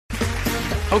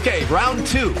Okay, round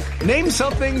two. Name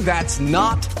something that's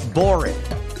not boring.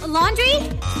 A laundry?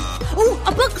 Ooh,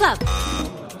 a book club.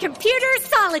 Computer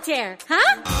solitaire,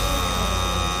 huh?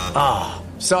 Ah,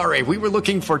 sorry, we were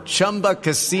looking for Chumba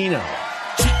Casino.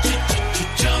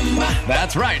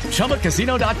 That's right,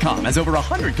 ChumbaCasino.com has over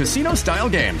 100 casino-style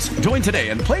games. Join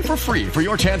today and play for free for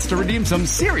your chance to redeem some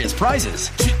serious prizes.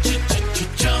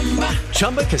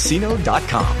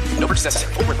 ChumbaCasino.com. No purchase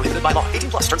necessary. Void where prohibited by law.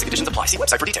 18 plus. Terms and conditions apply. See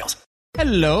website for details.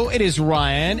 Hello, it is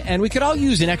Ryan, and we could all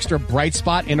use an extra bright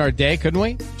spot in our day, couldn't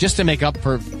we? Just to make up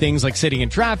for things like sitting in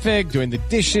traffic, doing the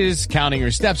dishes, counting your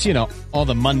steps, you know, all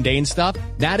the mundane stuff.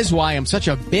 That is why I'm such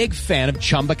a big fan of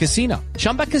Chumba Casino.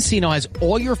 Chumba Casino has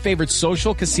all your favorite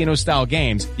social casino-style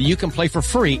games that you can play for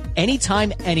free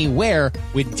anytime, anywhere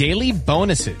with daily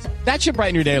bonuses. That should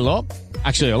brighten your day a little.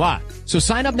 Actually, a lot. So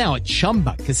sign up now at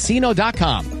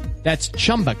ChumbaCasino.com. That's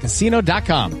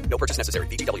ChumbaCasino.com. No purchase necessary.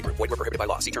 VGW Group. Void where prohibited by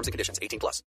law. See terms and conditions. 18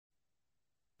 plus.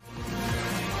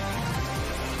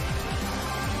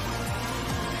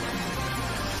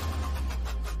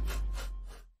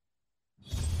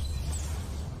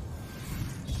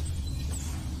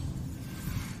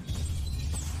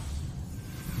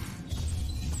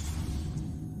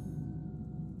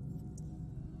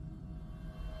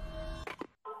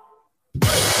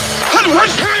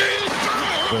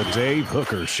 The Dave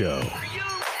Hooker Show.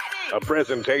 A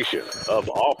presentation of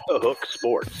Off the Hook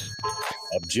Sports.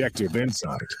 Objective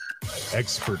insight,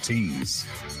 expertise,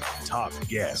 top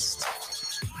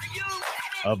guests.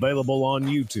 Available on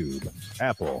YouTube,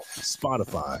 Apple,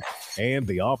 Spotify, and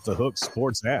the Off the Hook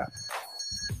Sports app.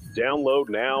 Download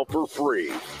now for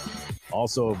free.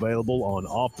 Also available on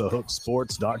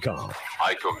offthehooksports.com.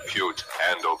 I compute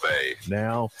and obey.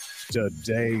 Now to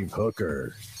Dave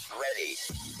Hooker. Ready.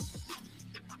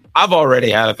 I've already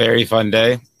had a very fun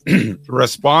day.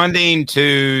 Responding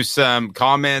to some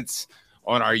comments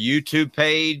on our YouTube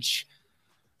page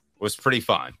was pretty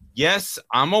fun. Yes,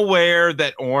 I'm aware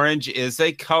that orange is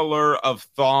a color of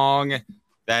thong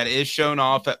that is shown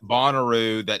off at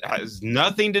Bonnaroo that has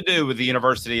nothing to do with the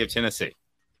University of Tennessee.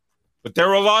 But there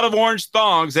were a lot of orange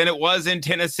thongs, and it was in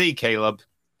Tennessee, Caleb.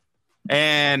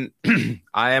 And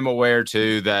I am aware,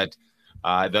 too, that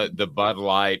the Bud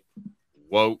Light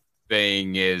woke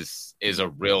thing is a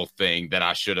real thing that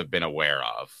I should have been aware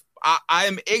of. I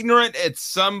am ignorant at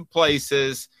some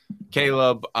places,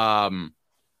 Caleb, but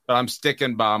I'm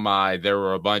sticking by there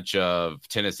were a bunch of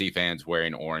Tennessee fans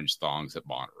wearing orange thongs at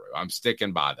Bonnaroo. I'm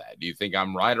sticking by that. Do you think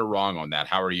I'm right or wrong on that?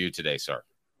 How are you today, sir?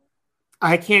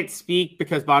 I can't speak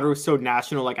because Bonnaroo is so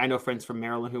national. Like, I know friends from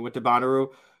Maryland who went to Bonnaroo.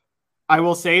 I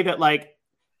will say that, like,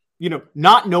 you know,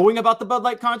 not knowing about the Bud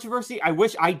Light controversy, I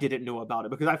wish I didn't know about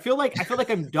it because I feel like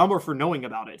I'm dumber for knowing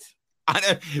about it. I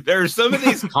know, there are some of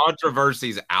these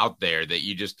controversies out there that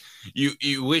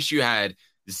you wish you had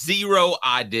zero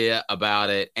idea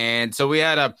about it. And so we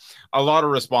had a lot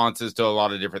of responses to a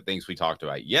lot of different things we talked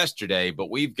about yesterday, but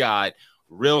we've got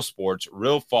real sports,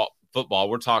 real football.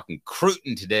 We're talking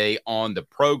Cruton today on the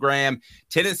program.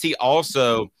 Tennessee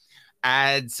also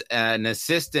adds an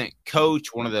assistant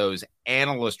coach, one of those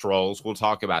analyst roles. We'll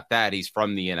talk about that. He's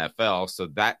from the NFL, so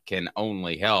that can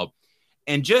only help.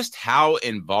 And just how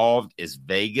involved is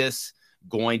Vegas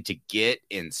going to get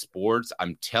in sports?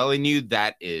 I'm telling you,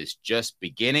 that is just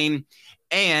beginning.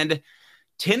 And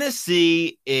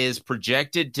Tennessee is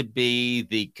projected to be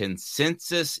the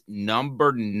consensus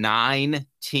number 9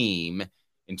 team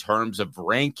in terms of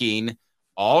ranking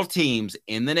all teams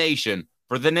in the nation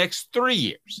for the next 3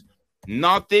 years,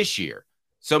 not this year.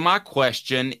 So my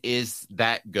question, is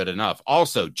that good enough?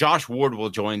 Also, Josh Ward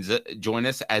will join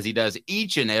us as he does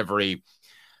each and every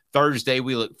Thursday.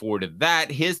 We look forward to that.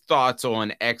 His thoughts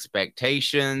on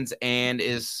expectations, and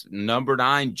is number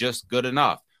 9 just good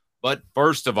enough? But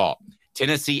first of all,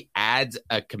 Tennessee adds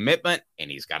a commitment,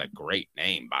 and he's got a great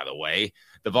name, by the way.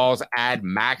 The Vols add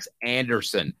Max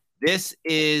Anderson. This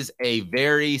is a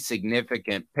very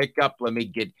significant pickup. Let me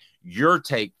get your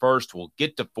take first. We'll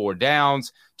get to 4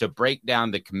 downs to break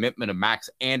down the commitment of Max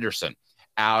Anderson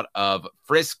out of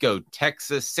Frisco,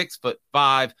 Texas,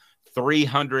 6'5",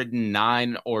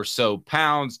 309 or so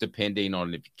pounds, depending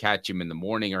on if you catch him in the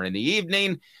morning or in the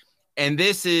evening. And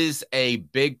this is a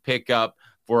big pickup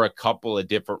for a couple of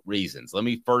different reasons. Let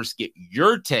me first get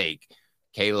your take,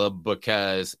 Caleb,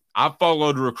 because I've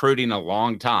followed recruiting a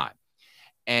long time.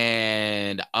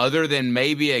 And other than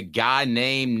maybe a guy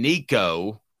named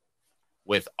Nico,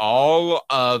 with all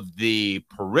of the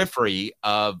periphery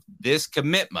of this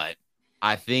commitment,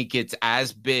 I think it's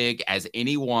as big as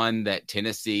anyone that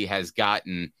Tennessee has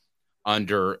gotten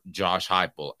under Josh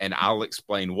Heupel, and I'll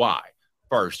explain why.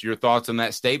 first, your thoughts on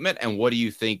that statement, and what do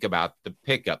you think about the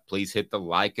pickup? Please hit the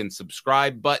like and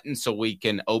subscribe button so we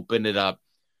can open it up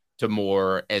to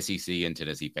more SEC and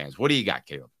Tennessee fans. What do you got,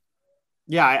 Caleb?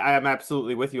 Yeah, I am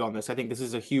absolutely with you on this. I think this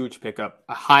is a huge pickup,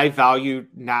 a high-value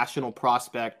national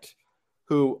prospect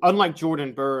who, unlike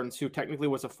Jordan Burns, who technically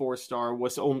was a 4-star,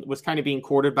 was kind of being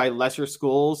courted by lesser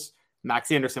schools.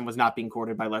 Max Anderson was not being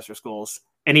courted by lesser schools,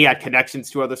 and he had connections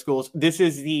to other schools. This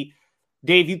is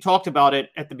Dave, you talked about it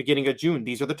at the beginning of June.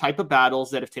 These are the type of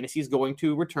battles that if Tennessee is going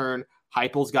to return,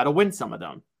 Heupel's got to win some of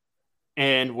them.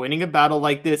 And winning a battle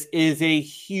like this is a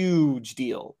huge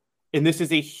deal. And this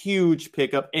is a huge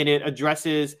pickup, and it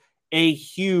addresses a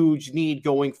huge need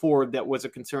going forward that was a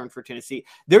concern for Tennessee.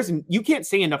 You can't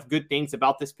say enough good things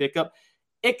about this pickup,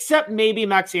 except maybe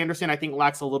Max Anderson, I think,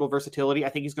 lacks a little versatility. I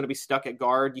think he's going to be stuck at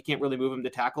guard. You can't really move him to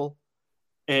tackle.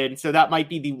 And so that might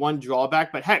be the one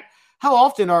drawback. But heck, how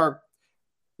often are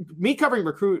me covering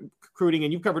recruiting,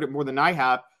 and you've covered it more than I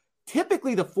have,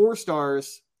 typically the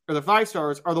 4-stars or the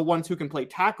 5-stars are the ones who can play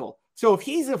tackle. So if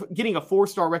he's getting a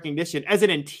 4-star recognition as an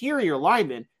interior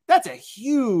lineman, that's a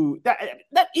huge that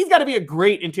he's got to be a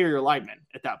great interior lineman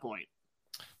at that point.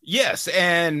 Yes,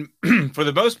 and for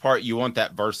the most part, you want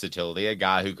that versatility, a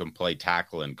guy who can play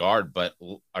tackle and guard. But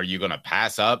are you going to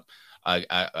pass up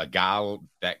a guy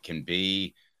that can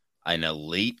be an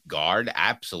elite guard?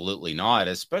 Absolutely not,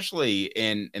 especially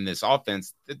in this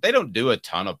offense. They don't do a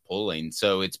ton of pulling,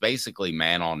 so it's basically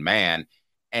man on man.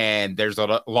 And there's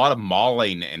a lot of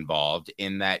mauling involved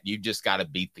in that you just got to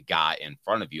beat the guy in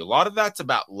front of you. A lot of that's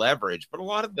about leverage, but a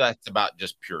lot of that's about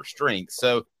just pure strength.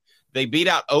 So they beat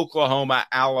out Oklahoma,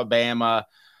 Alabama.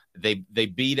 They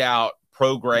beat out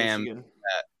programs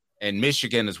and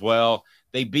Michigan as well.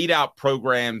 They beat out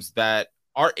programs that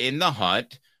are in the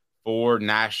hunt for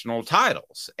national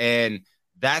titles. And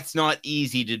that's not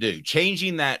easy to do.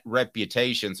 Changing that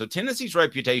reputation. So Tennessee's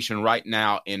reputation right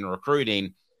now in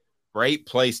recruiting, great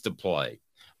place to play.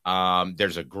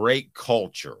 There's a great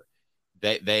culture.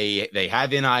 They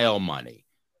have NIL money.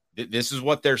 This is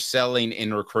what they're selling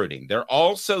in recruiting. They're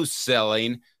also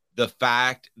selling the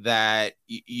fact that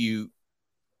you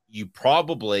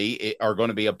probably are going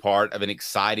to be a part of an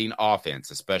exciting offense,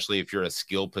 especially if you're a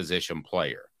skill position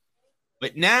player.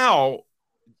 But now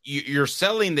you're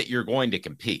selling that you're going to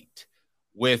compete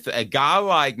with a guy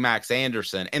like Max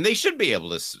Anderson, and they should be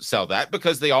able to sell that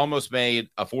because they almost made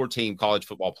a 4-team college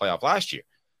football playoff last year.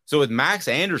 So with Max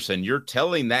Anderson, you're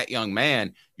telling that young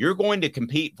man you're going to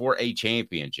compete for a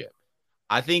championship.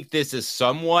 I think this is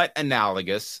somewhat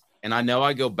analogous, and I know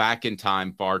I go back in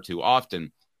time far too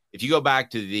often. If you go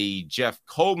back to the Jeff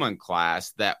Coleman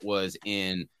class that was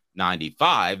in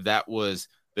 95, that was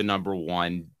the number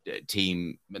one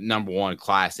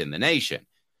class in the nation.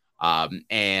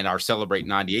 And our Celebrate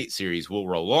 98 series will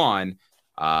roll on.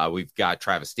 We've got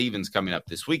Travis Stevens coming up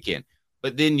this weekend.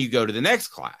 But then you go to the next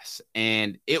class,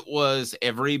 and it was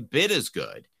every bit as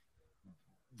good.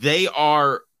 They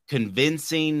are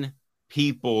convincing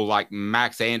people like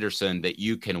Max Anderson that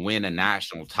you can win a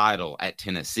national title at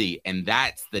Tennessee, and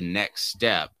that's the next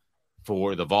step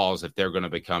for the Vols if they're going to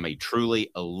become a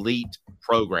truly elite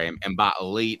program. And by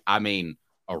elite, I mean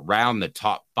around the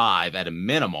top 5 at a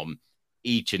minimum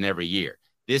each and every year.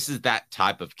 This is that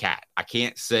type of cat. I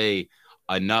can't say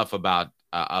enough about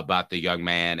the young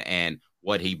man and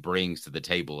what he brings to the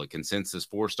table. A consensus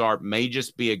 4-star may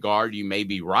just be a guard. You may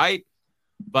be right,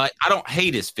 but I don't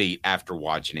hate his feet after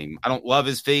watching him. I don't love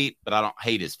his feet, but I don't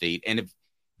hate his feet. And if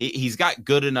he's got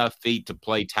good enough feet to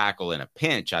play tackle in a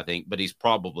pinch, I think, but he's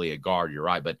probably a guard. You're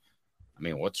right. But I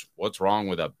mean, what's wrong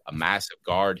with a massive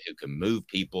guard who can move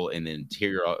people in the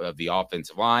interior of the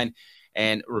offensive line?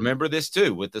 And remember this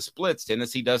too, with the splits,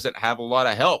 Tennessee doesn't have a lot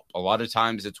of help. A lot of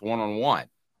times it's one-on-one.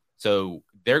 So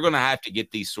they're going to have to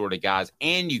get these sort of guys.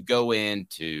 And you go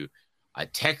into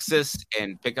Texas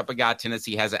and pick up a guy.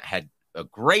 Tennessee hasn't had a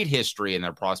great history in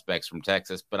their prospects from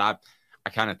Texas, but I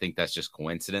kind of think that's just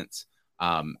coincidence.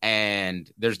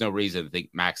 And there's no reason to think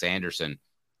Max Anderson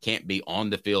can't be on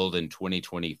the field in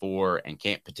 2024 and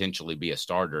can't potentially be a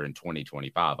starter in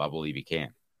 2025. I believe he can.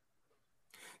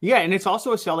 Yeah, and it's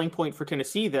also a selling point for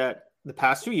Tennessee that the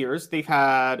past 2 years, they've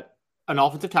had an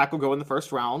offensive tackle go in the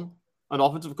first round, an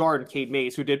offensive guard, Cade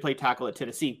Mays, who did play tackle at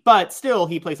Tennessee, but still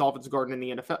he plays offensive guard in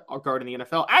the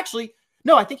NFL. Actually,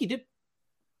 no, I think he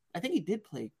did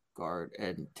play guard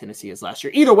in Tennessee as last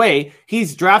year. Either way,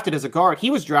 he's drafted as a guard.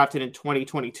 He was drafted in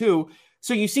 2022.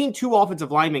 So you've seen 2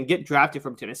 offensive linemen get drafted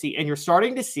from Tennessee, and you're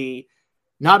starting to see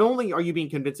not only are you being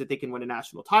convinced that they can win a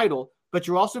national title, but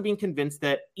you're also being convinced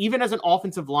that even as an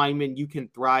offensive lineman, you can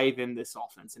thrive in this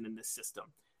offense and in this system.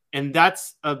 And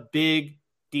that's a big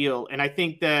deal. And I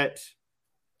think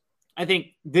I think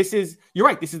you're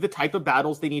right. This is the type of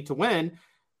battles they need to win.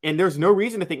 And there's no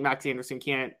reason to think Max Anderson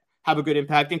can't have a good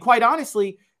impact. And quite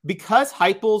honestly, because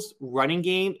Heupel's running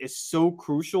game is so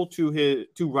crucial to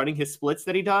running his splits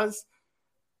that he does,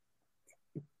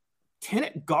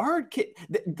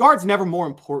 guard's never more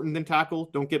important than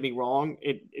tackle. Don't get me wrong.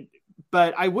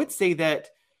 But I would say that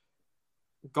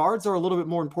guards are a little bit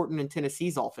more important in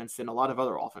Tennessee's offense than a lot of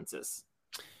other offenses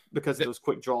because of those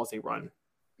quick draws they run.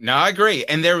 No, I agree.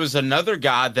 And there was another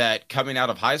guy that coming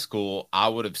out of high school, I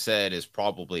would have said is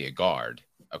probably a guard.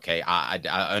 Okay. I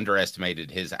underestimated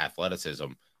his athleticism,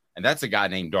 and that's a guy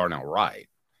named Darnell Wright.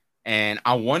 And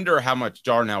I wonder how much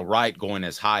Darnell Wright going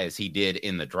as high as he did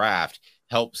in the draft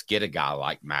helps get a guy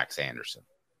like Max Anderson.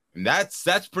 And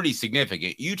that's pretty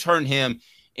significant. You turn him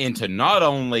into not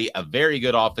only a very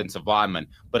good offensive lineman,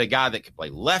 but a guy that can play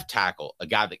left tackle, a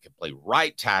guy that can play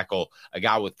right tackle, a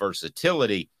guy with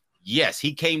versatility. Yes,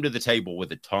 he came to the table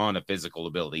with a ton of physical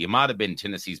ability. He might have been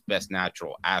Tennessee's best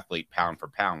natural athlete pound for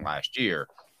pound last year.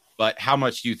 But how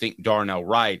much do you think Darnell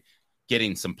Wright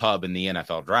getting some pub in the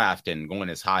NFL draft and going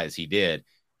as high as he did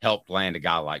helped land a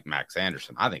guy like Max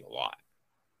Anderson? I think a lot.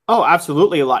 Oh,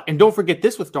 absolutely a lot. And don't forget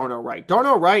this with Darnell Wright.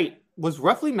 Darnell Wright was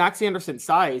roughly Max Anderson's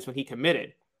size when he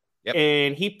committed. Yep.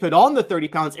 And he put on the 30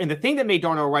 pounds. And the thing that made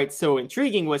Darnell Wright so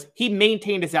intriguing was he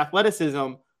maintained his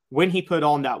athleticism when he put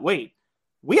on that weight.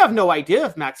 We have no idea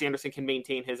if Max Anderson can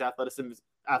maintain his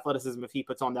athleticism if he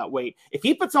puts on that weight. If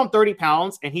he puts on 30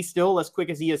 pounds and he's still as quick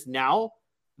as he is now,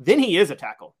 then he is a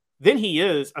tackle. Then he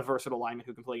is a versatile lineman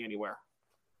who can play anywhere.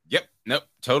 Yep. Nope.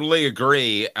 Totally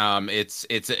agree. It's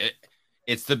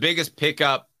the biggest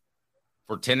pickup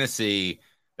for Tennessee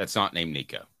that's not named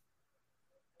Nico.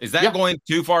 Is that going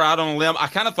too far out on a limb? I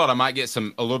kind of thought I might get a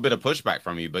little bit of pushback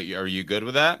from you, but are you good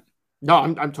with that? No,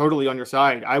 I'm totally on your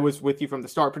side. I was with you from the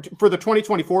start. For the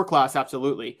 2024 class,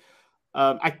 absolutely.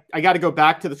 I got to go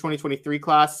back to the 2023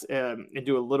 class and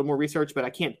do a little more research, but I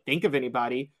can't think of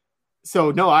anybody.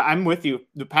 So, no, I'm with you.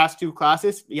 The past two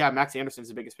classes, Max Anderson's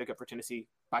the biggest pickup for Tennessee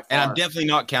by far. And I'm definitely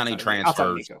not counting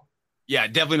transfers. Yeah,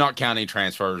 definitely not counting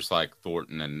transfers like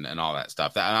Thornton and all that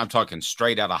stuff. I'm talking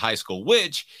straight out of high school,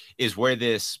 which is where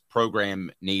this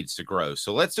program needs to grow.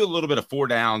 So let's do a little bit of 4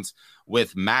 downs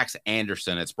with Max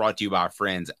Anderson. It's brought to you by our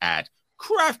friends at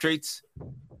Craft Treats.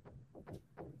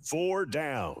 4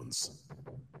 downs.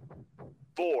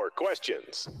 4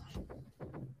 questions.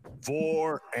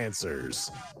 4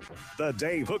 answers. The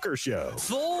Dave Hooker Show.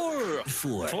 4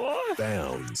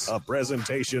 downs. A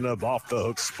presentation of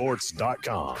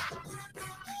OffTheHookSports.com.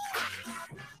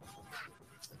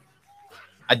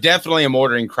 I definitely am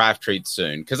ordering Craft Treats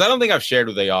soon because I don't think I've shared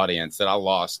with the audience that I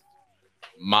lost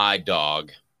my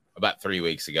dog about 3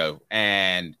 weeks ago,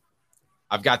 and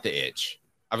I've got the itch.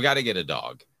 I've got to get a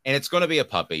dog. And it's going to be a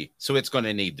puppy, so it's going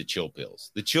to need the chill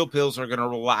pills. The chill pills are going to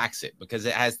relax it because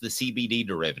it has the CBD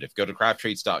derivative. Go to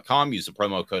crafttreats.com, use the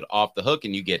promo code OFFTHEHOOK,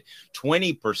 and you get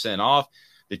 20% off.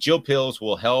 The chill pills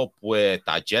will help with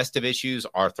digestive issues,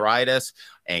 arthritis,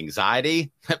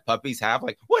 anxiety that puppies have.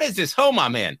 Like, what is this home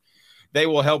I'm in? They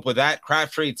will help with that.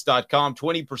 Crafttreats.com,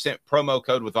 20% promo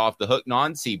code with Off the Hook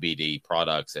non-CBD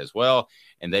products as well,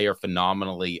 and they are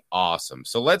phenomenally awesome.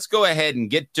 So let's go ahead and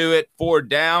get to it. 4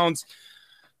 downs.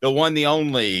 The one, the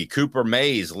only, Cooper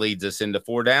Mays leads us into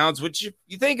 4 downs, which if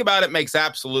you think about it makes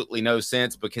absolutely no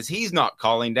sense because he's not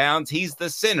calling downs. He's the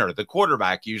center. The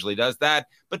quarterback usually does that.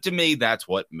 But to me, that's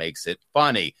what makes it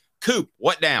funny. Coop,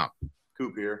 what down?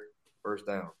 Coop here. First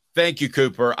down. Thank you,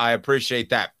 Cooper. I appreciate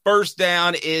that. First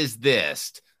down is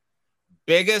this.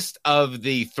 Biggest of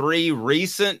the 3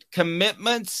 recent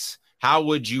commitments. How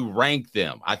would you rank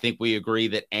them? I think we agree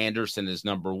that Anderson is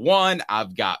number 1.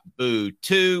 I've got Boo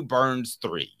 2, Burns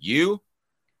 3. You?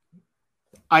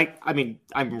 I mean,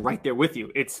 I'm right there with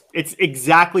you. It's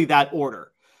exactly that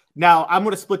order. Now, I'm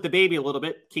going to split the baby a little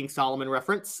bit. King Solomon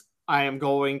reference. I'm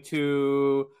going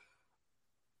to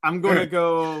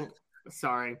go.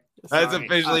 Sorry. That's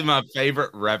officially my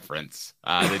favorite reference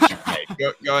that you've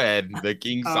made. Go ahead. The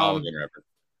King Solomon reference.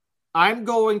 I'm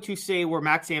going to say where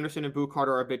Max Anderson and Boo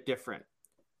Carter are a bit different.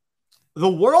 The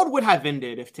world would have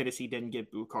ended if Tennessee didn't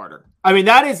get Boo Carter. I mean,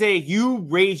 that is you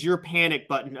raise your panic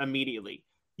button immediately.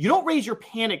 You don't raise your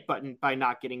panic button by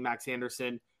not getting Max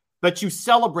Anderson, but you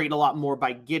celebrate a lot more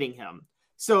by getting him.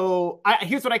 So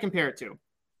here's what I compare it to.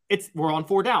 We're on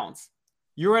 4 downs.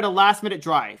 You're at a last-minute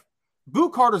drive. Boo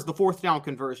Carter's the 4th down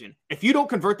conversion. If you don't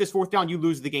convert this 4th down, you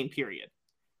lose the game, period.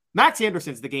 Max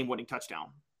Anderson's the game-winning touchdown.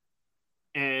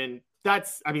 And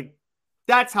that's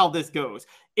how this goes.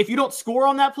 If you don't score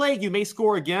on that play, you may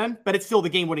score again, but it's still the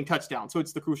game-winning touchdown. So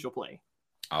it's the crucial play.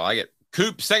 I like it.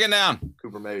 Coop, 2nd down.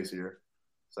 Cooper Mays here.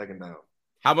 2nd down.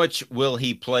 How much will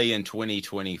he play in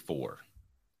 2024?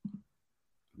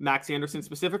 Max Anderson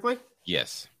specifically?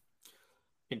 Yes.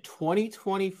 In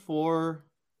 2024,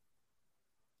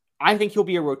 I think he'll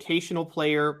be a rotational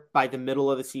player by the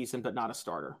middle of the season, but not a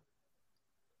starter.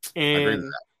 And I agree with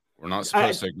that. We're not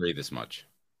supposed to agree this much.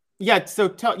 Yeah,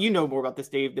 so you know more about this,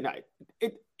 Dave, than I.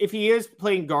 If he is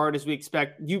playing guard as we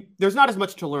expect, there's not as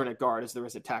much to learn at guard as there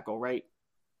is at tackle, right?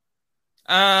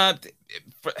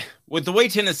 With the way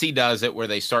Tennessee does it, where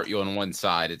they start you on one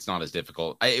side, it's not as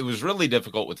difficult. It was really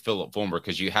difficult with Philip Fulmer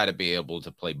because you had to be able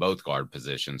to play both guard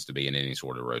positions to be in any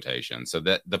sort of rotation. So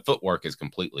that the footwork is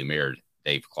completely mirrored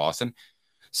Dave Clawson.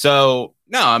 So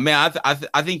no, I mean,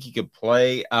 I think he could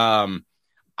play.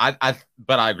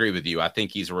 But I agree with you. I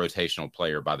think he's a rotational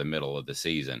player by the middle of the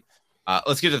season.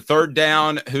 Let's get to third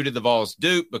down. Who did the Vols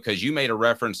dupe? Because you made a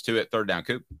reference to it. Third down,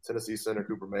 Coop. Tennessee center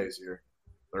Cooper Mays here.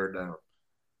 Third down.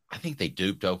 I think they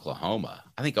duped Oklahoma.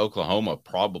 I think Oklahoma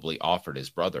probably offered his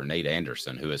brother, Nate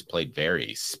Anderson, who has played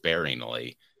very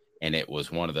sparingly, and it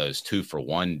was one of those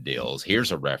 2-for-1 deals.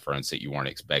 Here's a reference that you weren't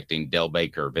expecting. Del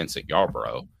Baker, Vincent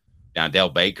Yarborough. Now, Del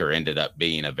Baker ended up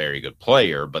being a very good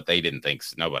player, but they didn't think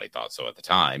 – nobody thought so at the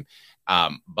time.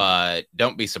 But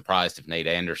don't be surprised if Nate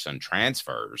Anderson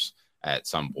transfers at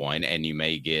some point, and you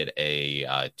may get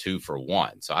a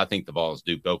 2-for-1. So I think the Vols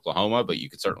duped Oklahoma, but you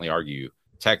could certainly argue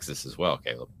Texas as well,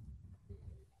 Caleb.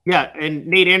 Yeah, and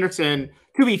Nate Anderson,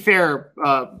 to be fair,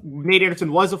 Nate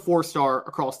Anderson was a 4-star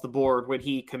across the board when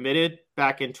he committed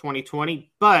back in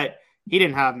 2020, but he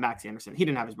didn't have Max Anderson. He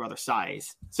didn't have his brother's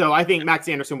size. So I think Max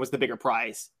Anderson was the bigger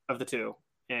prize of the two.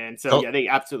 And so, yeah, they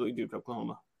absolutely duped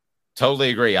Oklahoma.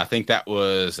 Totally agree. I think that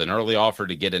was an early offer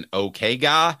to get an okay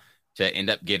guy to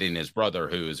end up getting his brother,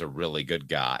 who is a really good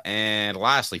guy. And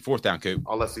lastly, fourth down, Coop.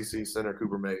 All SEC center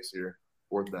Cooper Mays here.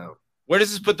 Fourth down. Where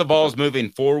does this put the Vols moving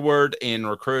forward in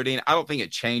recruiting? I don't think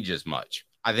it changes much.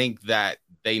 I think that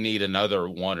they need another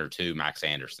one or two Max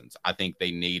Andersons. I think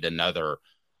they need another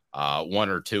one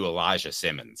or two Elijah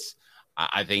Simmons.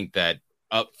 I think that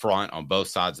up front on both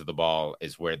sides of the ball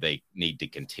is where they need to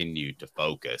continue to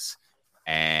focus.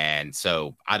 And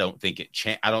so I don't think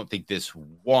I don't think this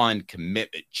one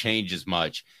commitment changes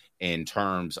much in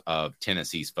terms of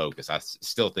Tennessee's focus. I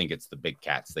still think it's the big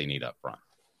cats they need up front.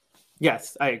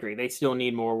 Yes, I agree. They still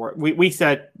need more work. We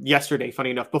said yesterday, funny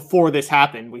enough, before this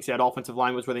happened, we said offensive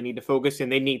line was where they need to focus,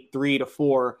 and they need 3 to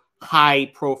 4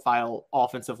 high-profile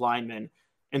offensive linemen.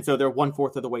 And so they're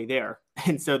 1/4 of the way there.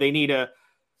 And so they need a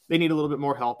little bit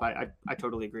more help. I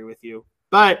totally agree with you.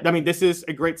 But, I mean, this is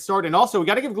a great start. And also, we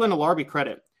got to give Glenn Alarby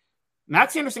credit.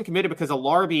 Max Anderson committed because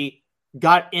Alarby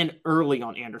got in early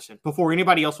on Anderson before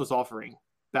anybody else was offering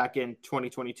back in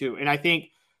 2022. And I think,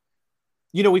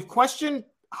 we've questioned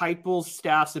Heupel's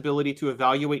staff's ability to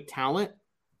evaluate talent,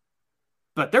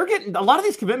 but they're getting a lot of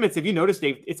these commitments. If you notice,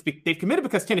 they've committed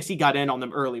because Tennessee got in on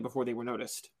them early before they were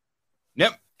noticed.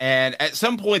 Yep. And at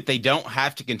some point they don't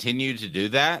have to continue to do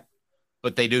that,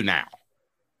 but they do now.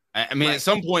 I mean, right. At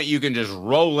some point you can just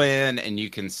roll in and you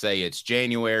can say it's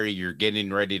January. You're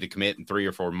getting ready to commit in 3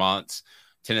 or 4 months.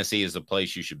 Tennessee is the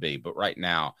place you should be. But right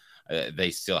now,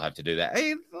 they still have to do that.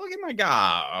 Hey, look at my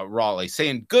guy, Raleigh,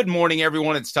 saying, good morning,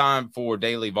 everyone. It's time for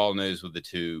Daily Vol News with the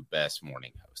 2 best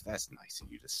morning hosts. That's nice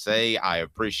of you to say. I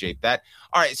appreciate that.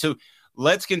 All right, so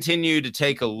let's continue to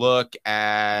take a look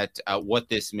at what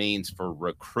this means for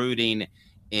recruiting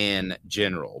in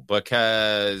general,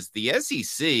 because the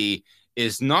SEC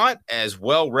is not as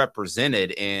well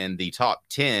represented in the top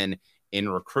 10 in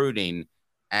recruiting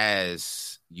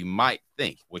as you might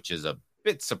think, which is a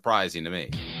bit surprising to me.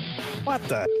 What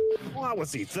the? What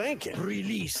was he thinking?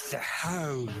 Release the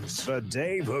hounds. The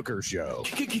Dave Hooker Show.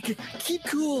 Keep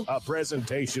cool. A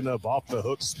presentation of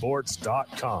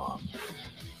OffTheHookSports.com.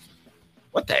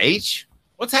 What the H?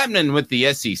 What's happening with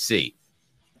the SEC?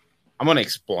 I'm going to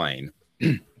explain.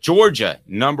 Georgia,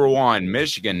 number 1.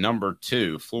 Michigan, number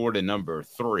 2. Florida, number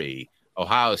 3.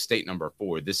 Ohio State, number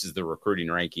 4. This is the recruiting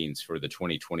rankings for the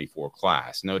 2024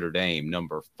 class. Notre Dame,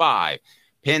 number 5.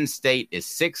 Penn State is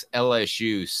 6,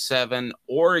 LSU 7,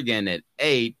 Oregon at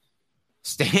 8,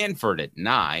 Stanford at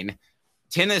 9,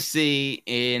 Tennessee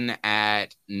in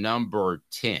at number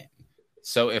 10.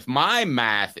 So if my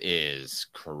math is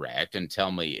correct, and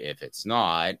tell me if it's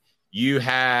not, you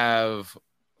have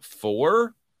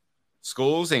 4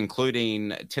 schools,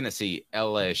 including Tennessee,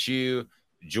 LSU,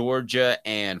 Georgia,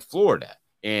 and Florida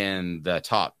in the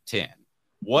top 10.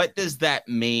 What does that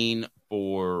mean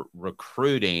for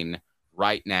recruiting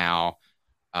right now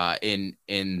in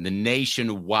the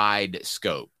nationwide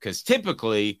scope? Because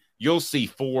typically you'll see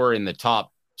 4 in the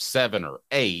top 7 or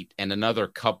 8 and another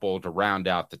couple to round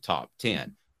out the top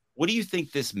 10. What do you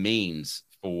think this means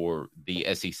for the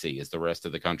SEC? Is the rest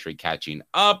of the country catching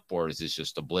up, or is this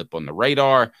just a blip on the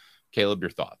radar? Caleb, your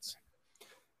thoughts?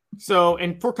 So,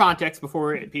 and for context,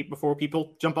 before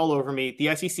people jump all over me,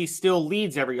 the SEC still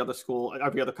leads every other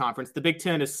conference. The Big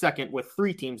Ten is second with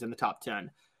 3 teams in the top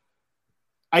 10.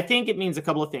 I think it means a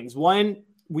couple of things. One,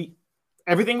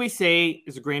 everything we say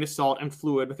is a grain of salt and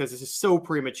fluid because this is so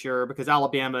premature, because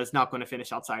Alabama is not going to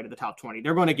finish outside of the top 20.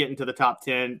 They're going to get into the top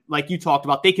 10. Like you talked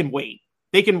about, they can wait.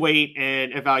 They can wait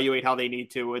and evaluate how they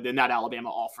need to. And then that Alabama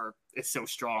offer is so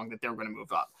strong that they're going to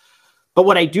move up. But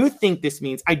what I do think this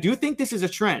means, I do think this is a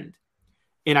trend.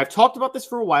 And I've talked about this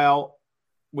for a while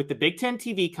with the Big Ten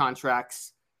TV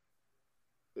contracts.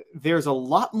 There's a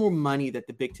lot more money that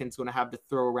the Big Ten is going to have to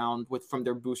throw around with from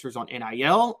their boosters on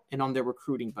NIL and on their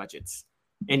recruiting budgets.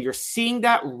 And you're seeing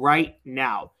that right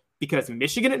now because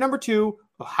Michigan at number 2,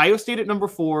 Ohio State at number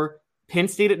 4, Penn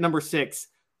State at number 6,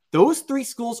 those 3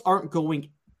 schools aren't going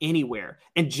anywhere.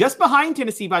 And just behind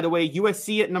Tennessee, by the way,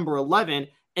 USC at number 11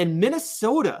 and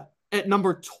Minnesota at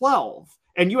number 12.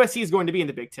 And USC is going to be in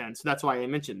the Big Ten, so that's why I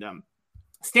mentioned them.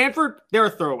 Stanford, they're a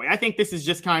throwaway. I think this is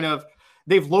just kind of,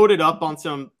 they've loaded up on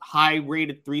some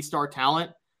high-rated 3-star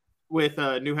talent with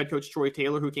new head coach Troy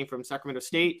Taylor, who came from Sacramento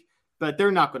State, but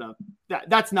they're not going to,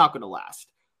 that's not going to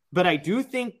last. But I do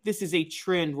think this is a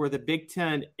trend where the Big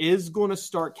Ten is going to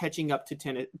start catching up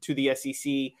to the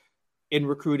SEC in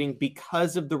recruiting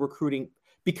because of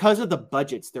the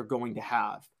budgets they're going to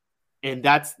have. And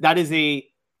that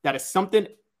is something,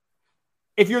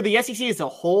 if you're the SEC as a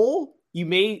whole, it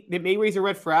may raise a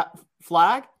red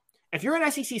flag. If you're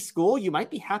an SEC school, you might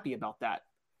be happy about that.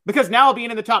 Because now being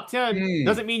in the top 10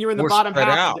 doesn't mean you're in the bottom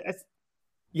half.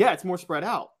 Yeah, it's more spread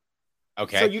out.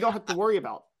 Okay. So you don't have to worry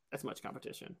about as much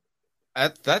competition.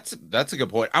 That's a good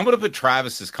point. I'm going to put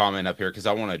Travis's comment up here because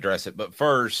I want to address it. But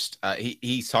first,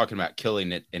 he's talking about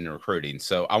killing it in recruiting.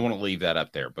 So I want to leave that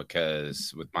up there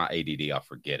because with my ADD, I'll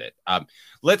forget it.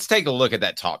 Let's take a look at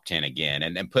that top 10 again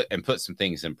and put some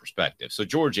things in perspective. So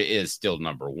Georgia is still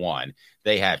number 1.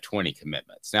 They have 20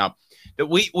 commitments. Now,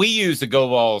 we use the Go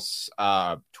Vols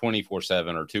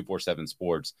 24/7 or 247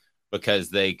 Sports because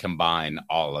they combine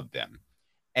all of them.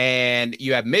 And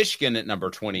you have Michigan at number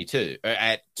 22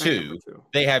 at 2.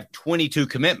 They have 22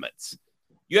 commitments.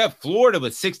 You have Florida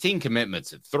with 16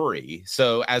 commitments at 3.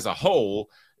 So as a whole,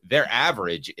 their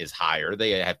average is higher.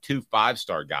 They have 2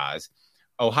 5-star guys.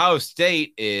 Ohio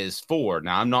State is 4.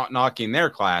 Now I'm not knocking their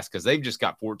class because they've just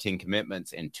got 14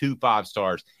 commitments and 2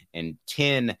 5-stars and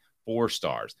 10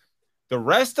 4-stars. The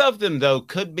rest of them, though,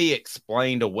 could be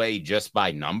explained away just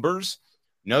by numbers.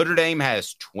 Notre Dame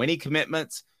has 20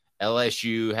 commitments.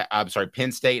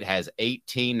 Penn State has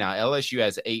 18. Now, LSU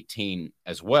has 18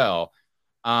 as well.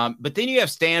 But then you have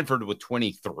Stanford with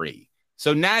 23.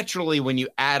 So naturally, when you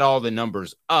add all the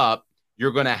numbers up,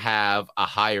 you're going to have a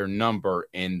higher number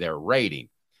in their rating.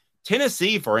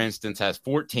 Tennessee, for instance, has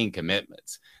 14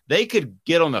 commitments. They could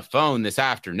get on the phone this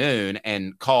afternoon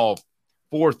and call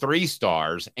 4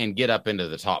 3-stars and get up into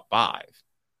the top 5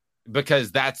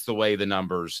 because that's the way the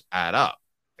numbers add up.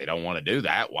 They don't want to do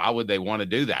that. Why would they want to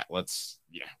do that? Let's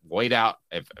wait out.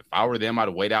 If I were them, I'd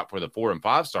wait out for the 4 and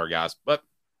 5-star guys, but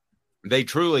they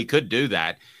truly could do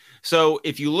that. So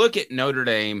if you look at Notre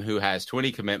Dame, who has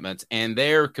 20 commitments, and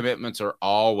their commitments are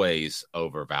always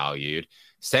overvalued.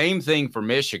 Same thing for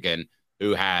Michigan,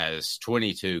 who has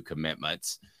 22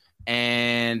 commitments.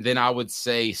 And then I would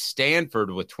say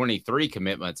Stanford with 23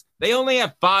 commitments. They only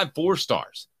have 5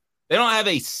 4-stars. They don't have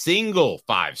a single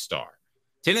 5-star.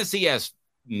 Tennessee has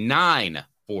 9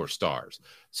 4-stars.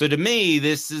 So to me,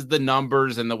 this is the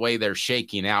numbers and the way they're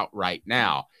shaking out right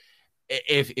now.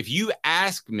 If you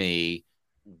ask me,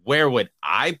 where would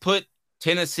I put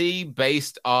Tennessee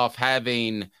based off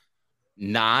having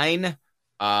 9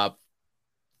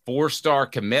 4-star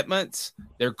commitments?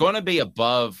 They're going to be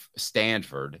above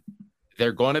Stanford.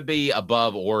 They're going to be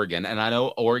above Oregon. And I know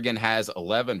Oregon has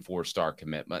 11 4-star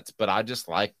commitments, but I just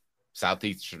like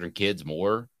Southeastern kids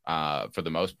more for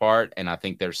the most part. And I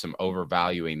think there's some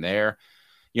overvaluing there.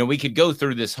 You know, we could go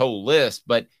through this whole list,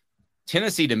 but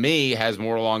Tennessee to me has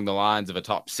more along the lines of a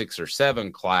top 6 or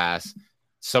 7 class,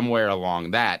 somewhere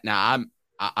along that. Now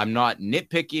I'm not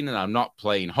nitpicking and I'm not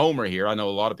playing homer here. I know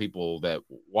a lot of people that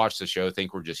watch the show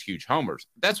think we're just huge homers.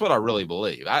 That's what I really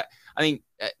believe. I think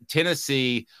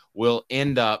Tennessee will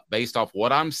end up, based off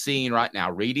what I'm seeing right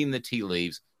now, reading the tea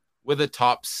leaves, with a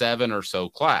top 7 or so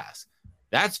class.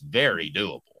 That's very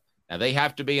doable. Now, they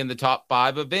have to be in the top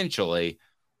 5 eventually,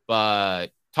 but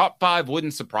top 5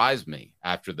 wouldn't surprise me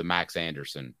after the Max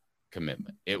Anderson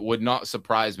commitment. It would not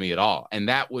surprise me at all. And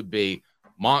that would be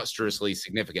monstrously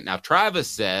significant. Now, Travis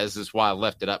says, this is why I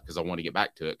left it up because I want to get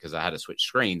back to it because I had to switch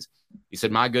screens. He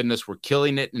said, my goodness, we're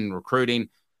killing it in recruiting.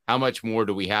 How much more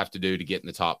do we have to do to get in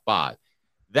the top 5?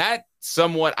 That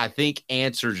somewhat, I think,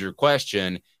 answers your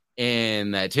question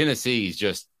in that Tennessee is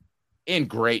just in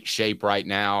great shape right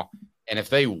now. And if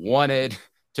they wanted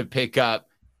to pick up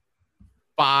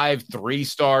 5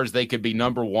 3-stars, they could be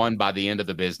number 1 by the end of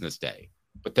the business day.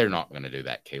 But they're not going to do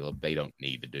that, Caleb. They don't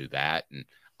need to do that. And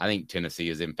I think Tennessee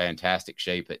is in fantastic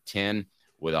shape at 10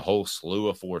 with a whole slew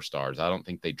of 4-stars. I don't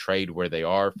think they trade where they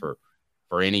are for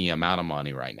any amount of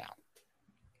money right now.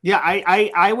 Yeah,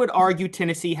 I would argue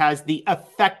Tennessee has the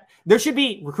effect. There should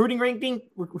be recruiting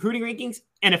rankings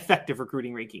and effective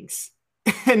recruiting rankings.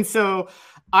 And so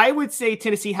I would say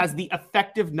Tennessee has the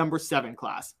effective number 7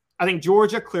 class. I think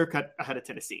Georgia clear-cut ahead of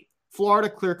Tennessee. Florida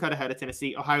clear-cut ahead of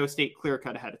Tennessee. Ohio State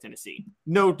clear-cut ahead of Tennessee.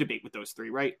 No debate with those 3,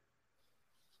 right?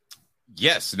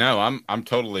 Yes. No, I'm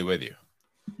totally with you.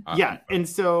 Yeah, and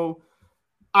so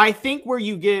I think where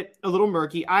you get a little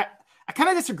murky, I kind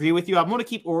of disagree with you. I'm going to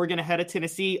keep Oregon ahead of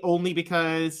Tennessee only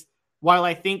because while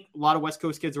I think a lot of West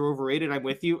Coast kids are overrated, I'm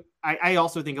with you. I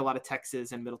also think a lot of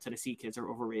Texas and Middle Tennessee kids are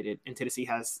overrated, and Tennessee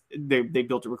they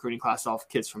built a recruiting class off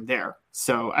kids from there.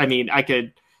 So, I mean, I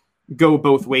could go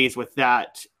both ways with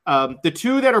that. The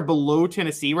 2 that are below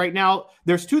Tennessee right now,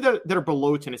 there's 2 that are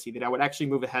below Tennessee that I would actually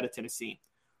move ahead of Tennessee.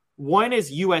 One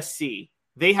is USC.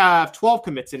 They have 12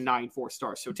 commits and 9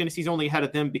 4-stars. So Tennessee's only ahead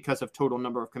of them because of total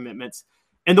number of commitments.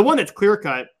 And the one that's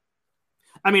clear-cut,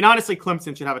 I mean, honestly,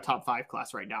 Clemson should have a top 5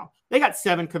 class right now. They got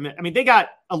 7 commits. I mean, they got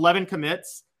 11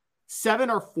 commits. 7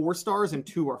 are 4-stars and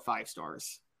 2 are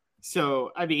 5-stars.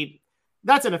 So, I mean,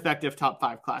 that's an effective top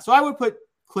 5 class. So I would put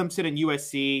Clemson and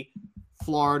USC,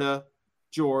 Florida,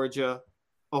 Georgia,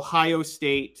 Ohio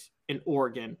State, and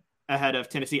Oregon ahead of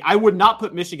Tennessee. I would not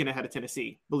put Michigan ahead of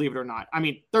Tennessee, believe it or not. I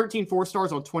mean, 13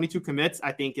 4-stars on 22 commits,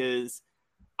 I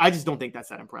just don't think that's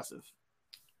that impressive.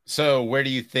 So where do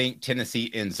you think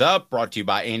Tennessee ends up? Brought to you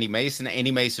by Andy Mason,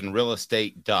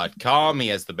 AndyMasonRealEstate.com. He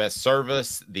has the best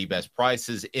service, the best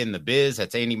prices in the biz.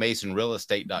 That's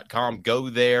AndyMasonRealEstate.com. Go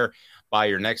there, buy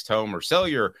your next home or sell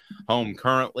your home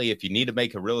currently. If you need to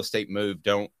make a real estate move,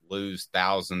 don't lose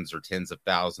thousands or tens of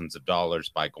thousands of dollars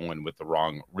by going with the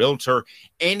wrong realtor.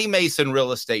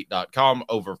 AndyMasonRealEstate.com,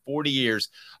 over 40 years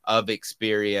of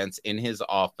experience in his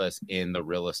office in the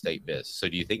real estate biz. So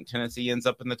do you think Tennessee ends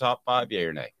up in the top 5, yay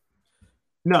or nay?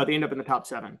 No, they end up in the top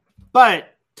 7.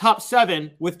 But top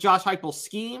 7 with Josh Heupel's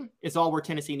scheme is all where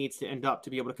Tennessee needs to end up to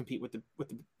be able to compete with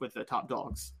the top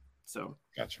dogs. So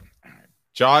gotcha. All right.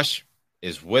 Josh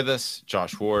is with us.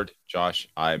 Josh Ward. Josh,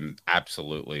 I'm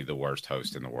absolutely the worst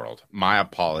host in the world. My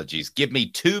apologies. Give me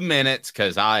 2 minutes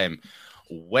because I am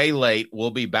way late.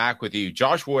 We'll be back with you.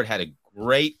 Josh Ward had a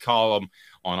great column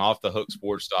on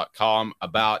offthehooksports.com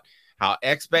about how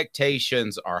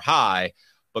expectations are high,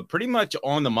 but pretty much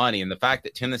on the money. And the fact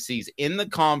that Tennessee's in the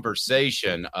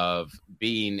conversation of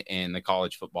being in the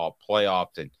college football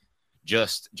playoff and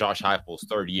just Josh Heupel's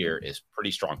 3rd year is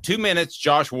pretty strong. 2 minutes.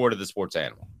 Josh Ward of the Sports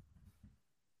Animal.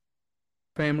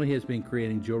 Family has been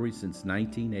creating jewelry since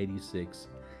 1986,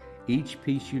 each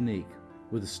piece unique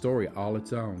with a story all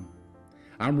its own.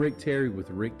 I'm Rick Terry with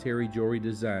Rick Terry Jewelry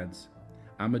Designs.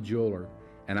 I'm a jeweler,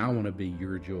 and I want to be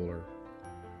your jeweler.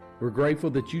 We're grateful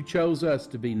that you chose us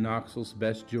to be Knoxville's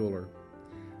best jeweler.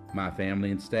 My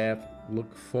family and staff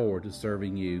look forward to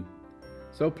serving you.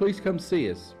 So please come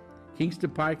see us.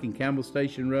 Kingston Pike and Campbell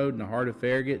Station Road in the heart of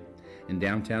Farragut and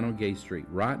downtown on Gay Street,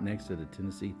 right next to the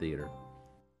Tennessee Theater.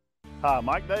 Hi,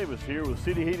 Mike Davis here with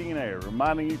City Heating and Air,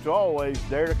 reminding you to always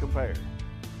dare to compare.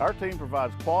 Our team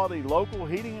provides quality local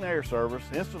heating and air service,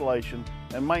 installation,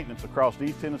 and maintenance across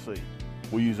East Tennessee.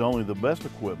 We use only the best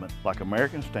equipment like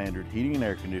American Standard heating and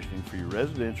air conditioning for your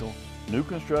residential, new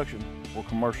construction, or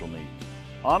commercial needs.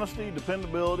 Honesty,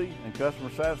 dependability, and customer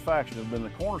satisfaction have been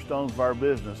the cornerstones of our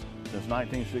business since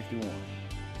 1961.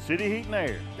 City Heat and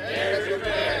Air. Dare to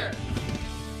compare.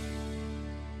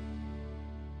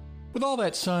 With all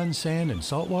that sun, sand, and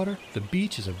salt water, the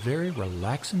beach is a very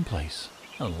relaxing place.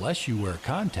 Unless you wear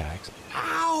contacts.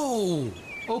 Ow!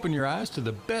 Open your eyes to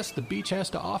the best the beach has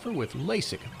to offer with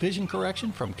LASIK vision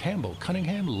correction from Campbell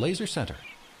Cunningham Laser Center.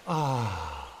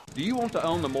 Ah. Do you want to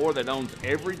own the more that owns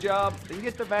every job? Then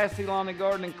get to Vassey Lawn and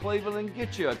Garden in Cleveland and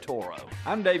get you a Toro.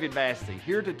 I'm David Vassey,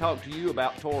 here to talk to you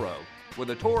about Toro. With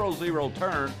a Toro Zero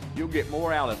Turn, you'll get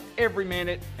more out of every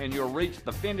minute and you'll reach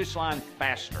the finish line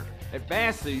faster. At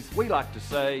Bassey's, we like to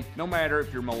say, no matter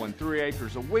if you're mowing 3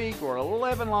 acres a week or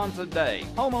 11 lawns a day,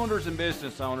 homeowners and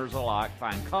business owners alike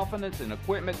find confidence in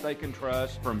equipment they can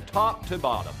trust from top to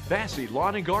bottom. Bassey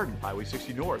Lawn and Garden, Highway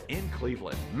 60 North in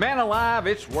Cleveland. Man alive,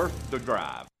 it's worth the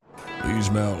drive.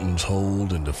 These mountains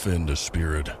hold and defend a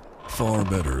spirit far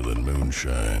better than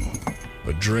moonshine.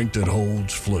 A drink that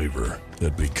holds flavor,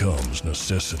 that becomes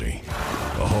necessity.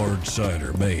 A hard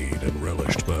cider made and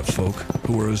relished by folk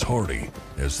who are as hearty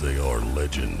as they are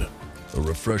legend. A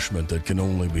refreshment that can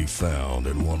only be found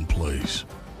in one place.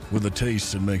 With a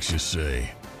taste that makes you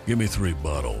say, give me 3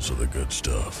 bottles of the good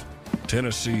stuff.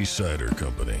 Tennessee Cider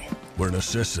Company, where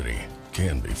necessity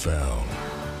can be found.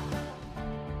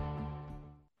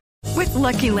 With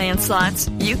Lucky Land Slots,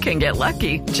 you can get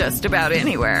lucky just about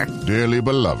anywhere. Dearly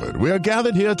beloved, we are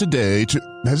gathered here today to...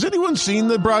 Has anyone seen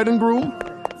the bride and groom?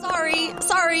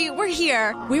 Sorry, we're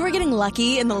here. We were getting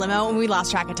lucky in the limo and we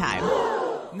lost track of time.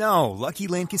 No, Lucky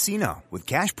Land Casino, with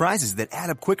cash prizes that add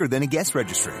up quicker than a guest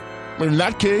registry. In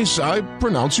that case, I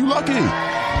pronounce you lucky.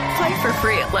 Play for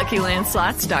free at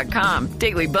LuckyLandSlots.com.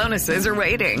 Daily bonuses are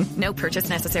waiting. No purchase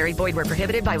necessary. Void where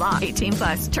prohibited by law.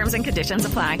 18+. Terms and conditions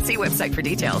apply. See website for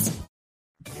details.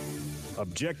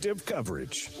 Objective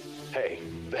coverage. Hey,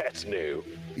 that's new.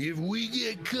 If we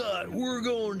get caught, we're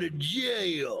going to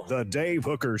jail. The Dave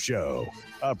Hooker Show,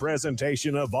 a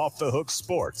presentation of Off the Hook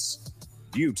Sports.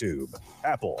 YouTube,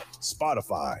 Apple,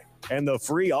 Spotify, and the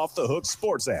free Off the Hook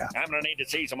Sports app. I'm going to need to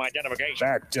see some identification.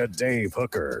 Back to Dave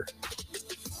Hooker.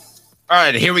 All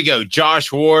right, here we go.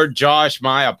 Josh Ward. Josh,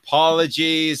 my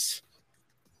apologies.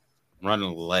 I'm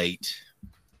running late.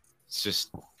 It's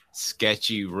just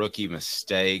sketchy rookie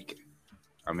mistake.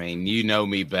 I mean, you know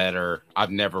me better.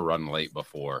 I've never run late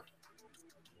before.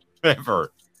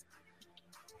 Ever.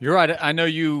 You're right. I know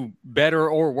you better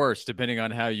or worse, depending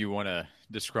on how you want to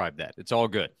describe that. It's all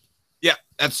good. Yeah,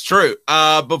 that's true.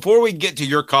 Before we get to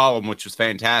your column, which was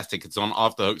fantastic, it's on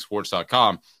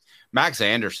offthehooksports.com. Max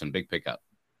Anderson, big pickup.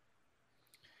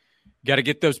 Got to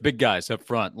get those big guys up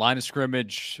front. Line of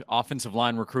scrimmage, offensive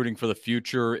line recruiting for the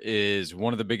future is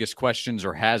one of the biggest questions,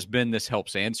 or has been. This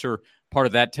helps answer part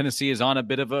of that. Tennessee is on a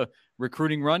bit of a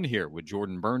recruiting run here with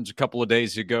Jordan Burns a couple of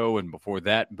days ago, and before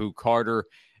that, Boo Carter.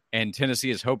 And Tennessee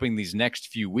is hoping these next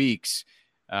few weeks,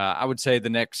 I would say the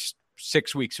next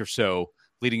 6 weeks or so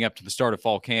leading up to the start of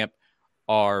fall camp,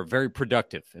 are very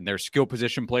productive. And their skill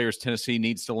position players Tennessee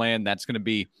needs to land. That's going to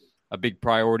be a big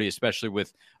priority, especially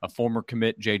with a former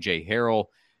commit, J.J. Harrell,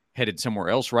 headed somewhere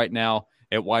else right now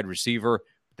at wide receiver.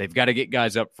 They've got to get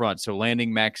guys up front. So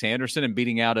landing Max Anderson and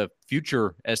beating out a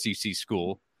future SEC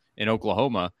school in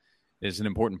Oklahoma is an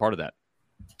important part of that.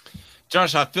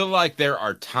 Josh, I feel like there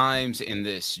are times in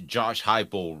this Josh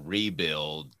Heupel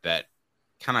rebuild that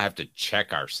kind of have to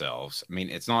check ourselves. I mean,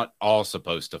 it's not all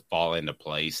supposed to fall into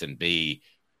place and be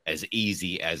as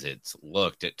easy as it's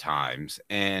looked at times.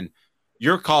 And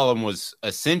your column was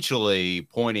essentially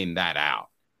pointing that out,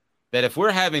 that if we're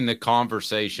having the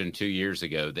conversation 2 years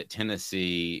ago that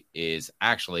Tennessee is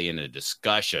actually in a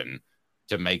discussion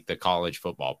to make the college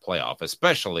football playoff,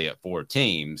 especially at 4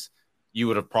 teams, you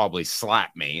would have probably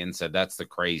slapped me and said, that's the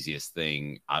craziest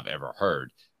thing I've ever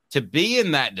heard. To be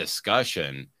in that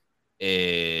discussion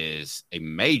is a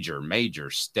major,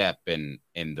 major step in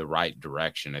the right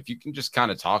direction. If you can just kind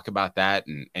of talk about that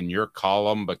and your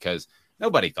column, because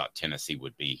nobody thought Tennessee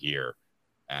would be here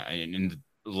in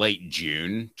late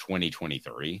June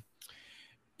 2023.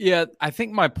 Yeah, I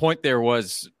think my point there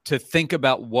was to think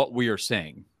about what we are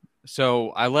saying. So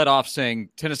I led off saying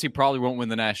Tennessee probably won't win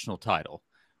the national title,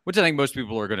 which I think most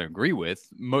people are going to agree with.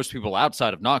 Most people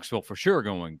outside of Knoxville for sure are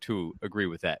going to agree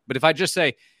with that. But if I just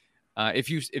say,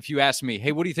 if you ask me,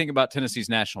 hey, what do you think about Tennessee's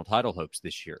national title hopes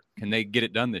this year? Can they get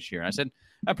it done this year? And I said,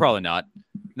 probably not.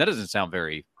 That doesn't sound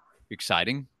very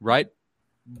exciting, right?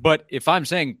 But if I'm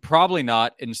saying probably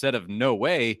not instead of no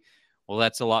way, well,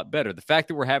 that's a lot better. The fact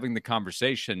that we're having the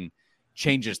conversation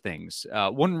changes things.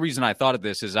 One reason I thought of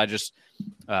this is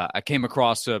I came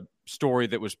across a story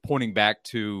that was pointing back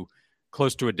to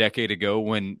close to a decade ago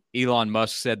when Elon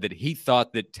Musk said that he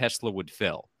thought that Tesla would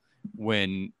fail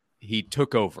when he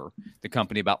took over the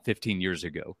company about 15 years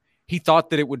ago. He thought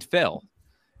that it would fail.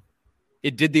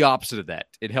 It did the opposite of that.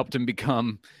 It helped him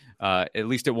become, at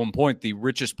least at one point, the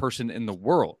richest person in the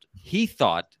world. He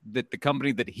thought that the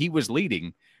company that he was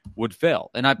leading would fail.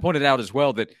 And I pointed out as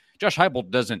well that Josh Heupel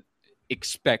doesn't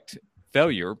expect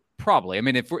failure, probably. I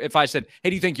mean, if I said, hey,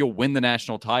 do you think you'll win the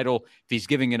national title? If he's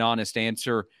giving an honest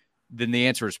answer, then the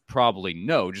answer is probably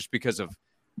no, just because of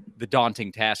the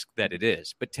daunting task that it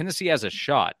is. But Tennessee has a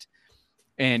shot.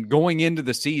 And going into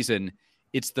the season,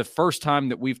 it's the first time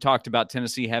that we've talked about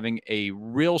Tennessee having a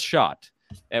real shot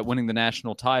at winning the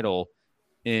national title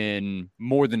in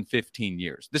more than 15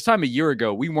 years. This time a year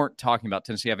ago, we weren't talking about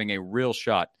Tennessee having a real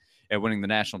shot at winning the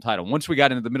national title. Once we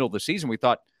got into the middle of the season, we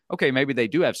thought, okay, maybe they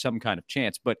do have some kind of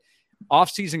chance. But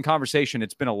off-season conversation,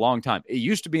 it's been a long time. It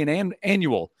used to be an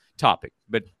annual topic,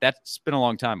 but that's been a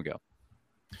long time ago.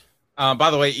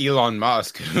 By the way, Elon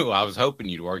Musk, who I was hoping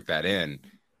you'd work that in,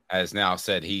 has now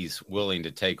said he's willing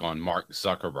to take on Mark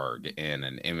Zuckerberg in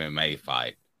an MMA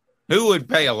fight. Who would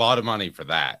pay a lot of money for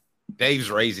that?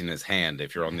 Dave's raising his hand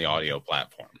if you're on the audio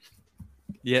platform.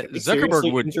 Yeah,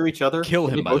 Zuckerberg would each other. Kill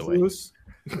him, by the way.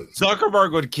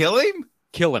 Zuckerberg would kill him?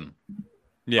 Kill him.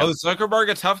 Yeah. Oh, Zuckerberg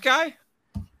a tough guy?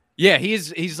 Yeah,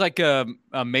 he's like a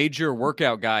major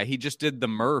workout guy. He just did the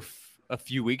Murph a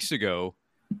few weeks ago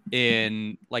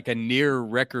in like a near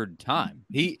record time.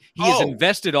 He has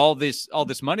invested all this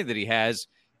money that he has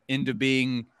into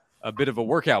being a bit of a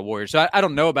workout warrior. So I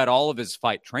don't know about all of his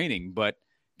fight training, but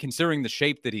considering the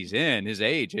shape that he's in, his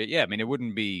age, yeah, I mean, it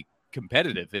wouldn't be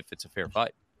competitive if it's a fair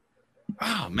fight.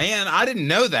 Oh man, I didn't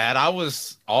know that. I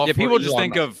was all people just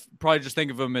think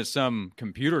of him as some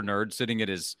computer nerd sitting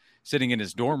in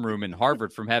his dorm room in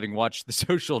Harvard from having watched The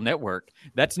Social Network.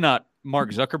 That's not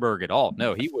Mark Zuckerberg at all.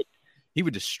 No, he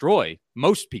would destroy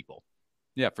most people.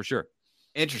 Yeah, for sure.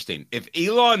 Interesting. If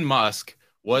Elon Musk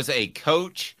was a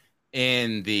coach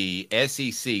in the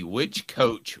SEC, which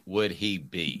coach would he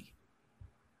be?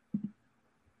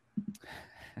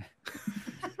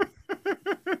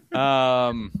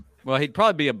 Well, he'd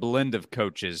probably be a blend of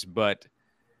coaches, but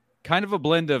kind of a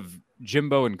blend of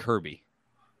Jimbo and Kirby.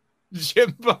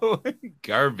 Jimbo and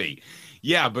Kirby.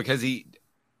 Yeah, because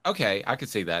I could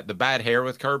see that. The bad hair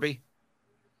with Kirby.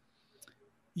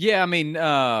 Yeah, I mean,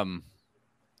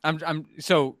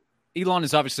 so Elon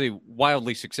is obviously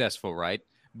wildly successful, right?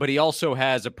 But he also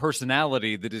has a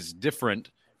personality that is different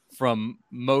from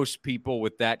most people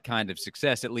with that kind of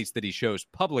success, at least that he shows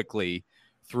publicly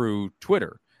through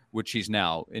Twitter, which he's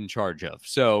now in charge of.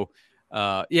 So,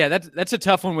 that's a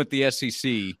tough one with the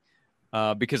SEC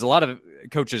because a lot of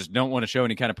coaches don't want to show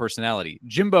any kind of personality.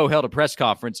 Jimbo held a press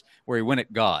conference where he went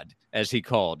at God, as he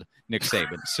called Nick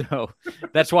Saban. So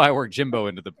that's why I worked Jimbo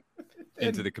into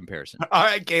the comparison. All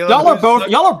right, Caleb.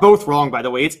 Y'all are both wrong, by the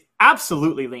way. It's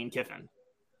absolutely Lane Kiffin.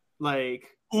 Like,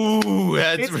 ooh,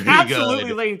 that's it's really absolutely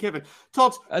good. Lane Kiffin.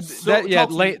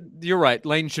 You're right.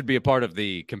 Lane should be a part of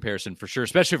the comparison for sure,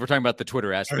 especially if we're talking about the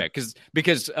Twitter aspect.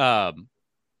 Because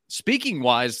speaking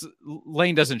wise,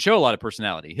 Lane doesn't show a lot of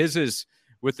personality. His is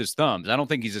with his thumbs. I don't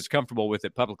think he's as comfortable with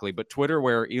it publicly. But Twitter,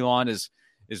 where Elon is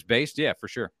based, yeah, for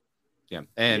sure. Yeah,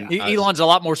 and Elon's a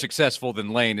lot more successful than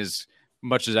Lane, as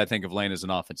much as I think of Lane as an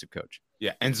offensive coach.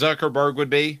 Yeah, and Zuckerberg would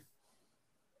be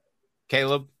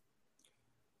Caleb.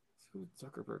 Who would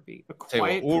Zuckerberg be? A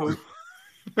quiet coach.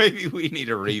 Maybe we need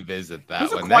to revisit that.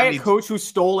 Who's a quiet coach who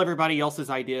stole everybody else's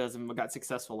ideas and got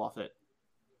successful off it?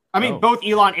 I mean, both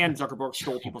Elon and Zuckerberg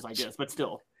stole people's ideas, but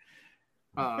still.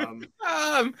 Well,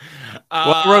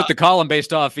 I wrote the column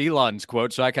based off Elon's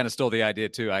quote, so I kind of stole the idea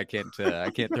too. I can't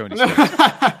throw any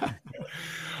stones.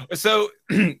 So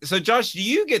Josh, do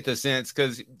you get the sense,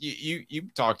 because you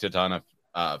talked to a ton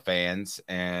of fans,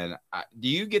 and do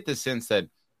you get the sense that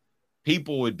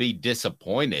people would be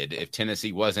disappointed if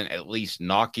Tennessee wasn't at least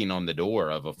knocking on the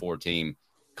door of a 4-team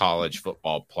college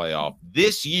football playoff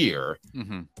this year?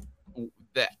 Mm-hmm.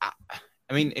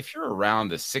 I mean, if you're around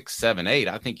the 6, 7, 8,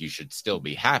 I think you should still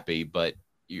be happy, but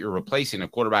you're replacing a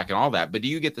quarterback and all that. But do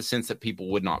you get the sense that people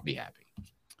would not be happy?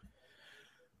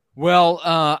 Well,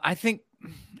 I think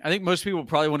most people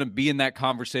probably want to be in that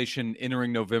conversation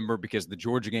entering November because the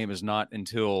Georgia game is not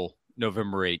until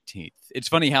November 18th. It's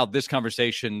funny how this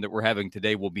conversation that we're having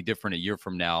today will be different a year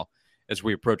from now as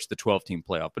we approach the 12-team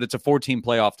playoff. But it's a 4-team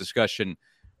playoff discussion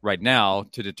right now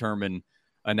to determine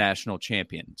a national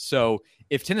champion. So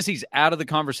if Tennessee's out of the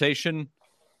conversation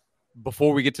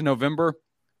before we get to November,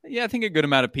 yeah, I think a good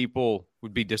amount of people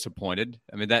would be disappointed.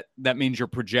 I mean, that means you're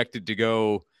projected to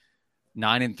go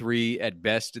 9-3 at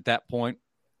best at that point,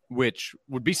 which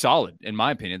would be solid, in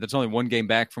my opinion. That's only one game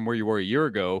back from where you were a year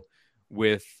ago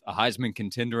with a Heisman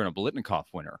contender and a Biletnikoff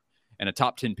winner and a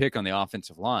top 10 pick on the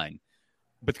offensive line.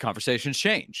 But the conversation's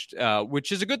changed,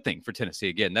 which is a good thing for Tennessee.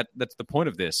 Again, that's the point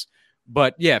of this.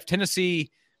 But yeah, if Tennessee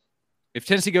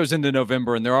goes into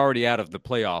November and they're already out of the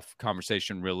playoff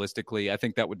conversation, realistically, I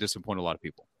think that would disappoint a lot of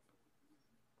people.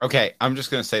 Okay, I'm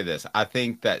just going to say this. I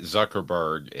think that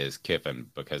Zuckerberg is Kiffin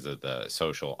because of the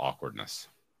social awkwardness.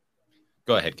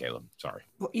 Go ahead, Caleb. Sorry.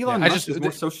 Well, Elon Musk is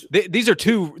more social. These are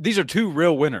two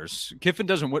real winners. Kiffin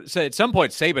doesn't say at some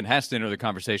point Saban has to enter the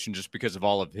conversation just because of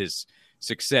all of his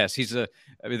success.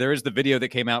 There is the video that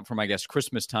came out from, I guess,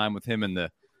 Christmas time with him and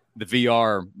the the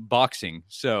VR boxing.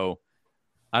 So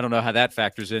I don't know how that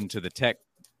factors into the tech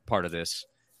part of this.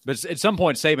 But at some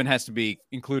point, Saban has to be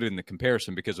included in the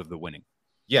comparison because of the winning.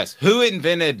 Yes. Who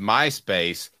invented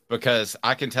MySpace? Because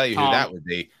I can tell you who that would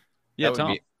be. Yeah, that would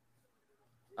Tom. Be...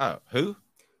 Oh, who?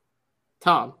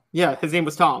 Tom. Yeah, his name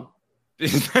was Tom.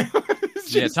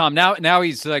 Yeah, Tom. Now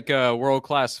he's like a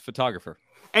world-class photographer.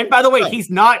 And by the way, he's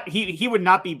not. He would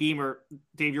not be Beamer.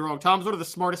 Dave, you're wrong. Tom's one of the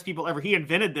smartest people ever. He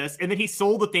invented this, and then he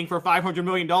sold the thing for $500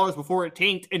 million before it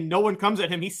tanked, and no one comes at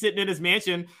him. He's sitting in his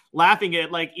mansion laughing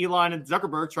at like Elon and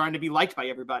Zuckerberg trying to be liked by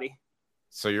everybody.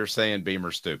 So you're saying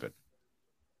Beamer's stupid?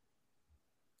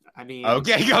 I mean,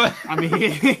 okay, go ahead. I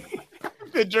mean,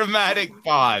 the dramatic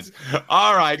pause.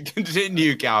 All right,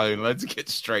 continue, Calhoun. Let's get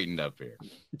straightened up here.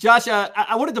 Josh,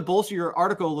 I wanted to bolster your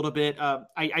article a little bit.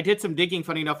 I did some digging,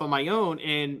 funny enough, on my own.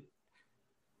 And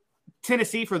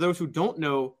Tennessee, for those who don't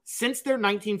know, since their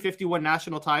 1951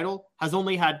 national title, has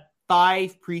only had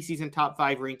 5 preseason top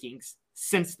 5 rankings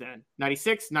since then.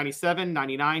 96, 97,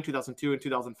 99, 2002, and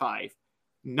 2005.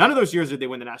 None of those years did they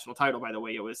win the national title, by the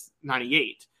way. It was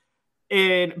 98.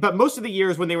 But most of the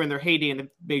years when they were in their heyday in the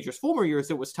majors former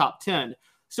years, it was top 10.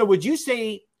 So would you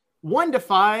say 1 to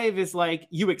 5 is like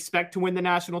you expect to win the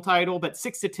national title, but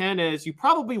 6 to 10 is you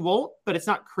probably won't, but it's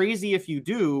not crazy if you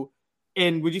do?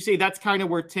 And would you say that's kind of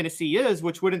where Tennessee is,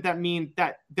 which wouldn't that mean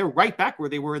that they're right back where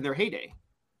they were in their heyday?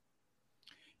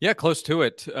 Yeah, close to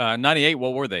it. 98,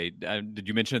 what were they? Did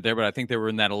you mention it there? But I think they were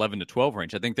in that 11 to 12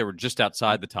 range. I think they were just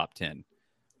outside the top 10.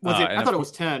 Was it? I thought it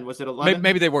was 10. Was it 11?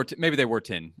 Maybe they were. Maybe they were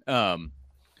 10.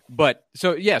 But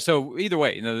so yeah. So either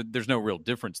way, there's no real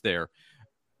difference there.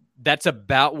 That's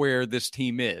about where this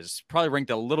team is. Probably ranked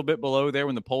a little bit below there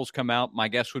when the polls come out. My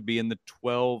guess would be in the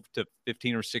 12 to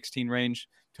 15 or 16 range.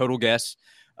 Total guess.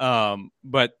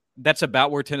 But that's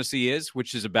about where Tennessee is,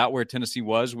 which is about where Tennessee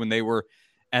was when they were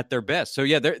at their best. So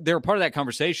yeah, they're a part of that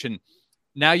conversation.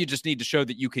 Now you just need to show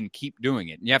that you can keep doing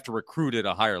it. And you have to recruit at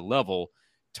a higher level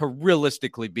to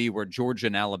realistically be where Georgia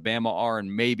and Alabama are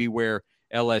and maybe where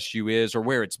LSU is or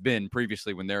where it's been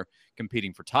previously when they're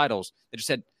competing for titles. They just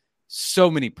had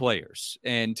so many players.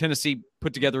 And Tennessee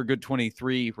put together a good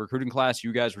 23 recruiting class.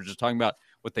 You guys were just talking about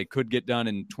what they could get done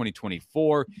in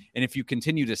 2024. And if you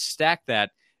continue to stack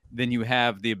that, then you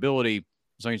have the ability,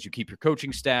 as long as you keep your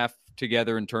coaching staff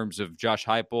together in terms of Josh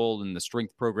Heupel and the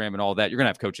strength program and all that, you're going to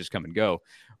have coaches come and go.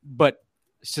 But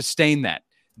sustain that.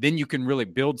 Then you can really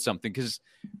build something, because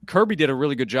Kirby did a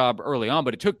really good job early on,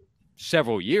 but it took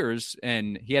several years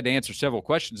and he had to answer several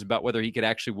questions about whether he could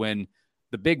actually win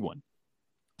the big one.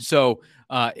 So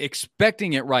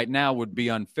expecting it right now would be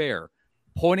unfair.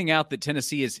 Pointing out that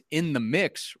Tennessee is in the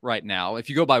mix right now, if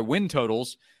you go by win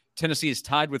totals, Tennessee is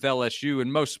tied with LSU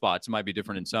in most spots. It might be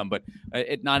different in some, but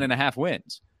at 9.5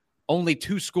 wins. Only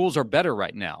 2 schools are better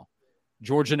right now.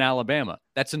 Georgia and Alabama.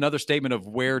 That's another statement of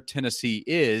where Tennessee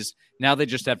is. Now they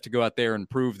just have to go out there and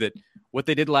prove that what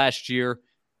they did last year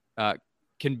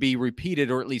can be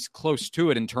repeated, or at least close to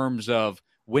it, in terms of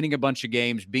winning a bunch of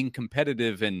games, being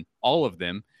competitive in all of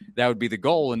them. That would be the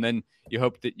goal. And then you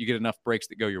hope that you get enough breaks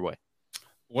that go your way.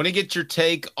 Want to get your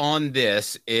take on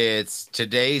this? It's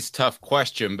today's tough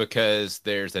question, because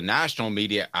there's a national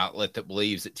media outlet that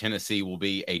believes that Tennessee will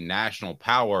be a national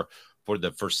power for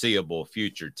the foreseeable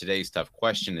future. Today's tough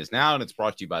question is now, and it's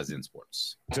brought to you by Zen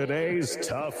Sports. Today's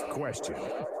tough question.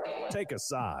 Take a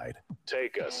side.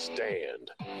 Take a stand.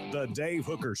 The Dave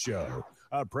Hooker Show,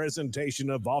 a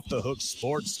presentation of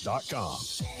OffTheHookSports.com.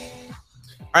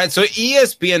 All right, so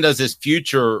ESPN does this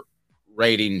future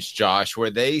ratings, Josh, where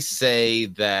they say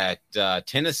that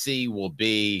Tennessee will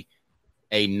be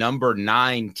a number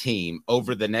 9 team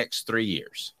over the next 3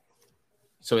 years.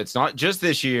 So it's not just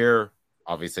this year.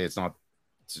 Obviously, it's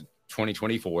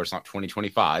 2024. It's not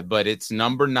 2025, but it's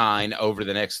number 9 over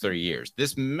the next 3 years.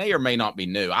 This may or may not be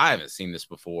new. I haven't seen this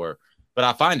before, but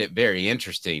I find it very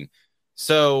interesting.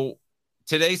 So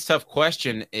today's tough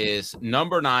question is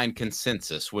number 9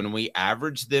 consensus. When we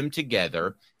average them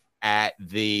together at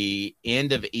the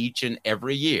end of each and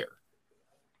every year,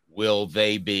 will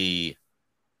they be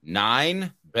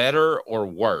 9, better, or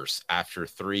worse after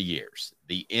 3 years?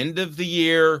 The end of the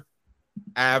year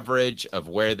average of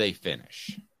where they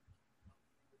finish.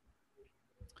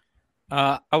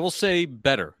 I will say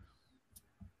better.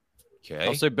 Okay.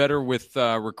 I'll say better with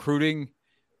recruiting,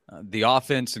 the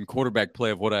offense, and quarterback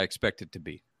play of what I expect it to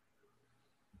be.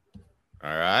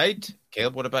 All right.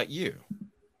 Caleb, what about you?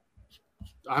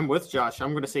 I'm with Josh.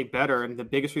 I'm going to say better. And the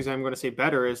biggest reason I'm going to say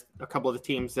better is a couple of the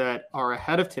teams that are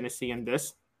ahead of Tennessee in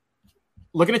this.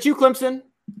 Looking at you, Clemson,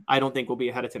 I don't think we'll be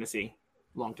ahead of Tennessee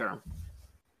long term.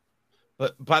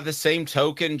 But by the same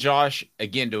token, Josh,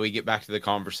 again, do we get back to the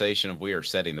conversation of we are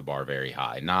setting the bar very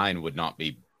high? 9 would not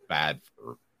be bad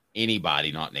for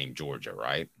anybody not named Georgia,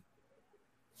 right?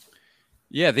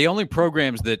 Yeah, the only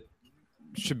programs that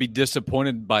should be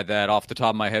disappointed by that off the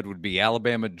top of my head would be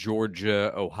Alabama,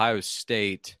 Georgia, Ohio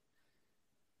State.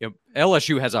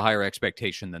 LSU has a higher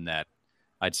expectation than that,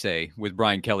 I'd say, with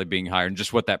Brian Kelly being hired and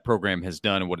just what that program has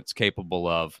done and what it's capable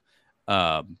of.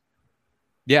 Other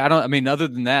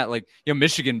than that,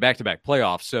 Michigan back-to-back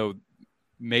playoffs, so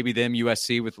maybe them,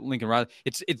 USC with Lincoln Riley.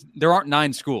 There aren't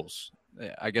 9 schools,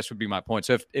 I guess would be my point.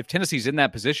 So if Tennessee's in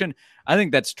that position, I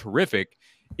think that's terrific.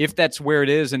 If that's where it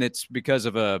is and it's because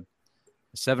of a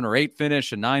 7 or 8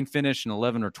 finish, a 9 finish, an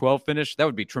 11 or 12 finish, that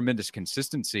would be tremendous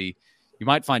consistency. You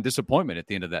might find disappointment at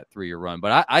the end of that 3-year run,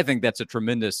 but I think that's a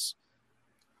tremendous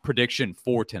prediction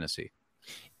for Tennessee.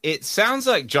 It sounds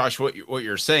like, Josh, what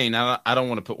you're saying, I don't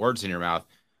want to put words in your mouth,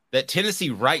 that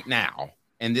Tennessee right now,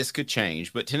 and this could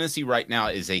change, but Tennessee right now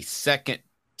is a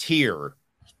second-tier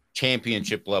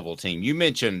championship-level team. You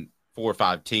mentioned 4 or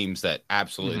 5 teams that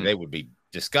absolutely they would be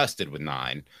disgusted with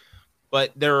 9,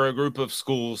 but there are a group of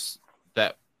schools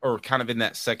that are kind of in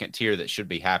that second tier that should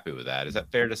be happy with that. Is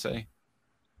that fair to say?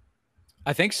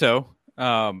 I think so.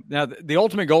 Now, the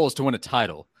ultimate goal is to win a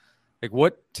title. Like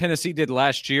what Tennessee did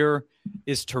last year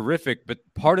is terrific, but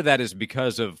part of that is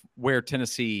because of where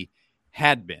Tennessee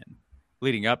had been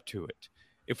leading up to it.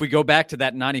 If we go back to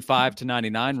that 95 to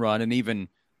 99 run and even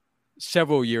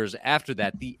several years after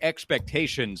that, the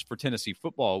expectations for Tennessee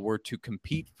football were to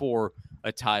compete for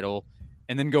a title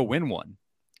and then go win one.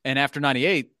 And after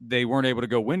 98, they weren't able to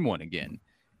go win one again.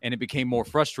 And it became more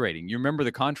frustrating. You remember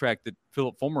the contract that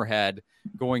Philip Fulmer had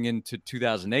going into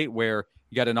 2008 where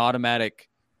you got an automatic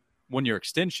one-year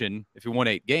extension if you won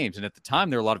 8 games. And at the time,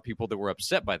 there were a lot of people that were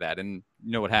upset by that. And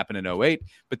you know what happened in 08.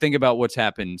 But think about what's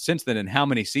happened since then and how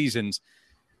many seasons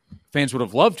fans would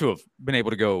have loved to have been able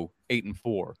to go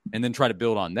 8-4 and then try to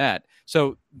build on that.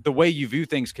 So the way you view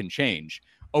things can change.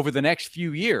 Over the next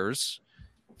few years,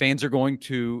 fans are going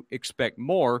to expect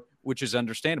more, which is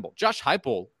understandable. Josh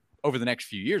Heupel, over the next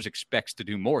few years, expects to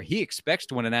do more. He expects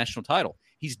to win a national title.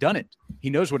 He's done it. He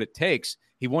knows what it takes.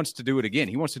 He wants to do it again.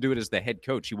 He wants to do it as the head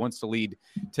coach. He wants to lead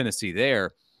Tennessee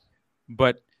there.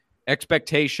 But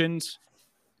expectations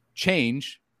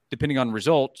change depending on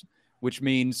results, which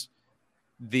means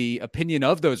the opinion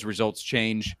of those results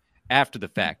change after the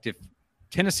fact. If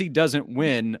Tennessee doesn't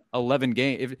win 11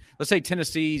 games, let's say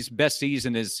Tennessee's best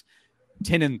season is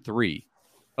 10-3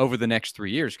 over the next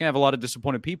 3 years, you're going to have a lot of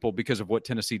disappointed people because of what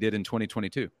Tennessee did in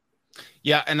 2022.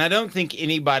 Yeah, and I don't think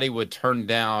anybody would turn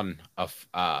down a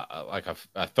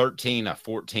 13, a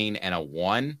 14, and a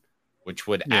 1, which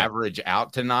would average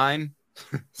out to 9.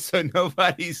 So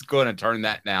nobody's going to turn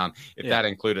that down if that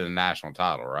included a national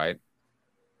title, right?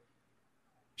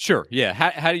 Sure. Yeah.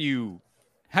 How do you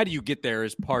get there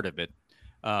as part of it?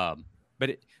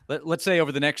 But let's say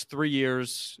over the next 3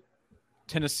 years,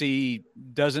 Tennessee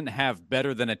doesn't have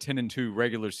better than a 10-2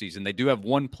 regular season. They do have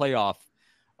one playoff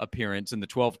appearance in the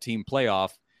 12-team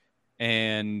playoff,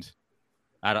 and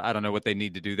I don't know what they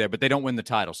need to do there, but they don't win the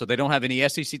title. So they don't have any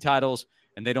SEC titles,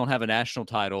 and they don't have a national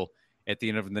title at the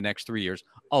end of the next 3 years.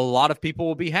 A lot of people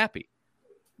will be happy.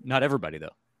 Not everybody,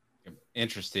 though.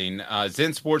 Interesting.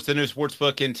 Zen Sports, the new sports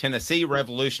book in Tennessee,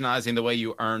 revolutionizing the way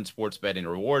you earn sports betting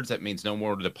rewards. That means no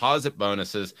more deposit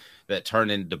bonuses that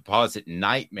turn into deposit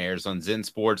nightmares on Zen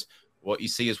Sports. What you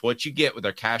see is what you get with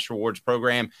our cash rewards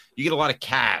program. You get a lot of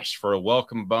cash for a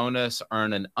welcome bonus,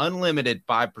 earn an unlimited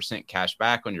 5% cash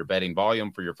back on your betting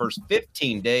volume for your first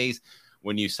 15 days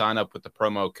when you sign up with the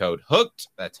promo code HOOKED.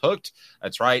 That's HOOKED.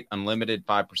 That's right. Unlimited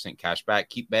 5% cash back.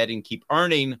 Keep betting, keep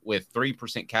earning with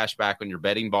 3% cash back on your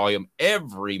betting volume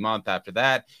every month after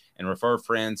that. And refer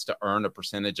friends to earn a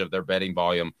percentage of their betting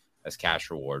volume as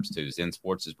cash rewards too. Zen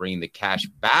Sports is bringing the cash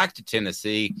back to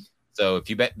Tennessee. So if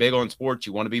you bet big on sports,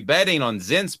 you want to be betting on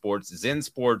Zen Sports. Zen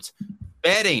Sports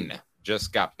betting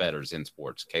just got better. Zen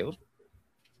Sports. Caleb?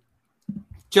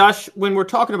 Josh, when we're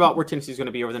talking about where Tennessee's going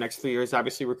to be over the next 3 years,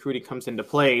 obviously recruiting comes into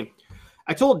play.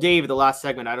 I told Dave the last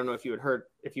segment, I don't know if you had heard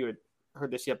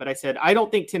this yet, but I said, I don't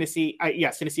think Tennessee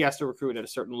has to recruit at a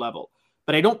certain level,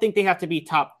 but I don't think they have to be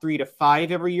top 3 to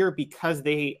 5 every year because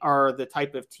they are the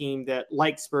type of team that,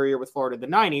 like Spurrier with Florida in the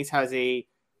 90s, has a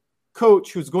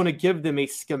coach who's going to give them a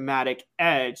schematic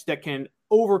edge that can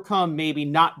overcome maybe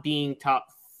not being top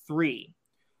 3.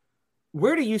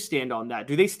 Where do you stand on that?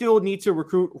 Do they still need to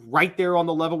recruit right there on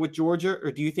the level with Georgia? Or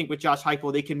do you think with Josh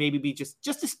Heupel, they can maybe be just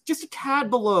a tad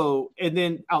below and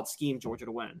then out scheme Georgia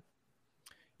to win?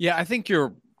 Yeah, I think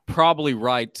you're probably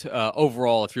right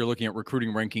overall if you're looking at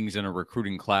recruiting rankings in a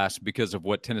recruiting class because of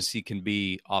what Tennessee can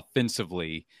be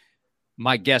offensively.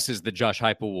 My guess is that Josh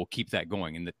Heupel will keep that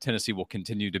going and that Tennessee will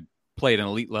continue to play at an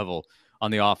elite level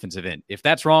on the offensive end. If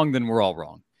that's wrong, then we're all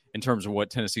wrong in terms of what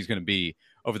Tennessee's going to be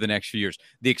over the next few years.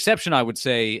 The exception, I would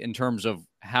say, in terms of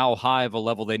how high of a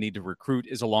level they need to recruit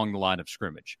is along the line of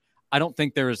scrimmage. I don't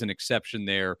think there is an exception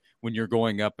there when you're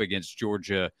going up against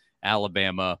Georgia,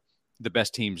 Alabama, the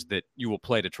best teams that you will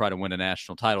play to try to win a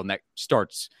national title, and that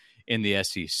starts in the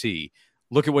SEC.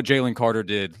 Look at what Jalen Carter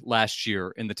did last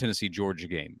year in the Tennessee-Georgia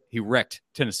game. He wrecked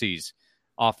Tennessee's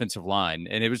offensive line,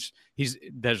 and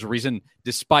there's a reason,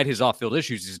 despite his off-field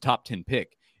issues, he's a top 10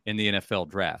 pick in the NFL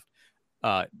draft.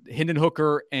 Hendon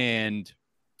Hooker and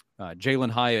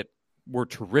Jalen Hyatt were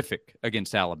terrific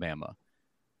against Alabama.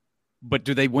 But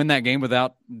do they win that game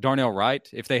without Darnell Wright?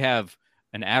 If they have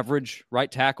an average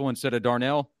right tackle instead of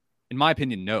Darnell, in my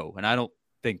opinion, no. And I don't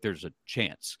think there's a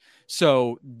chance.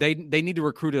 So they need to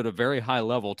recruit at a very high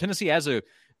level. Tennessee has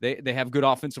they have good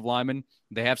offensive linemen.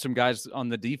 They have some guys on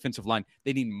the defensive line.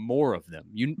 They need more of them.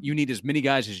 You need as many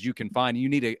guys as you can find. You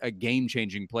need a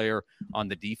game-changing player on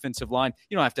the defensive line.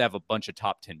 You don't have to have a bunch of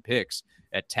top 10 picks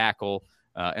at tackle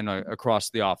and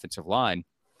across the offensive line.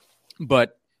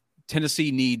 But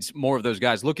Tennessee needs more of those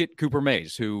guys. Look at Cooper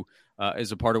Mays, who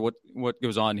is a part of what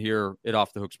goes on here at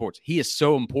Off the Hook Sports. He is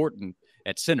so important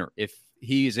at center. If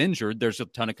he is injured, there's a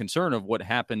ton of concern of what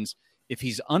happens if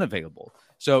he's unavailable.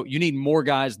 So you need more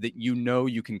guys that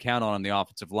you can count on the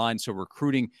offensive line. So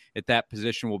recruiting at that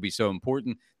position will be so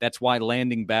important. That's why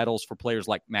landing battles for players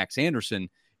like Max Anderson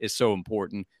is so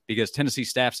important, because Tennessee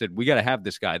staff said, we got to have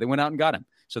this guy. They went out and got him.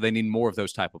 So they need more of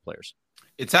those type of players.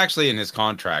 It's actually in his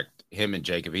contract, him and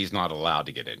Jacob, he's not allowed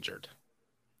to get injured.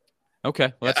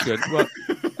 Okay, well, that's good.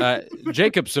 Well,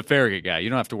 Jacob's a Farragut guy. You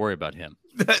don't have to worry about him.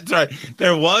 That's right.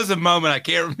 There was a moment, I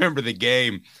can't remember the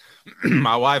game.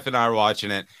 My wife and I were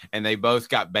watching it, and they both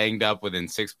got banged up within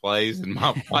 6 plays, and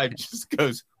my wife just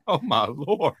goes, oh, my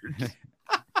Lord.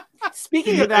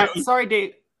 Speaking of that, sorry,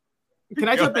 Dave. Can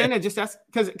I jump in and just ask,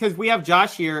 because we have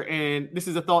Josh here, and this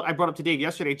is a thought I brought up to Dave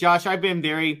yesterday. Josh, I've been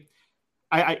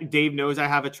Dave knows I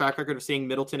have a track record of saying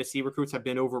Middle Tennessee recruits have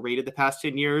been overrated the past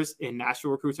 10 years, and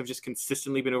Nashville recruits have just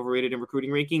consistently been overrated in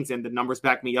recruiting rankings, and the numbers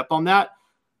back me up on that.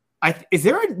 Is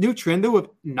there a new trend, though, of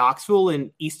Knoxville and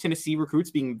East Tennessee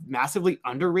recruits being massively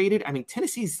underrated? I mean,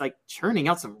 Tennessee's like churning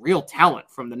out some real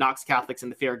talent from the Knox Catholics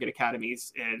and the Farragut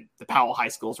Academies and the Powell High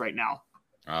Schools right now.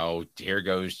 Oh, here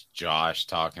goes Josh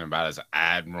talking about his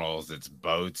admirals. It's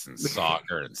boats and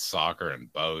soccer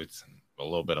and boats and a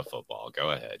little bit of football.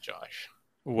 Go ahead, Josh.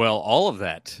 Well, all of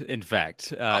that, in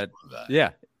fact.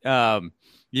 Yeah.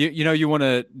 You want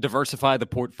to diversify the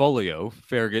portfolio.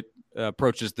 Farragut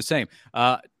approaches the same.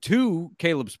 To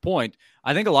Caleb's point,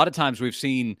 I think a lot of times we've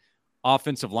seen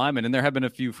offensive linemen, and there have been a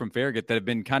few from Farragut that have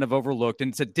been kind of overlooked, and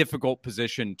it's a difficult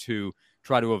position to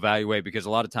try to evaluate because a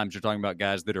lot of times you're talking about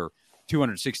guys that are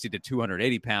 260 to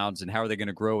 280 pounds, and how are they going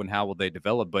to grow and how will they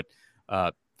develop? But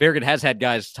Farragut has had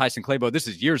guys, Tyson Claybo, this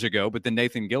is years ago, but then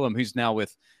Nathan Gillum, who's now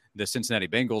with the Cincinnati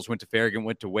Bengals, went to Farragut,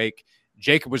 went to Wake.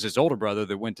 Jacob was his older brother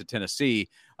that went to Tennessee.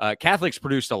 Catholic's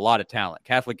produced a lot of talent.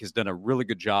 Catholic has done a really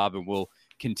good job and will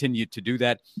continue to do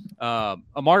that.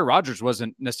 Amari Rogers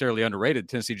wasn't necessarily underrated.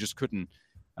 Tennessee just couldn't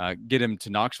get him to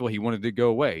Knoxville. He wanted to go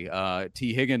away.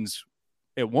 T. Higgins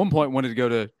at one point wanted to go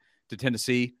to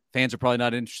Tennessee. Fans are probably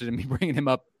not interested in me bringing him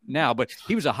up now, but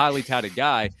he was a highly touted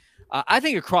guy. I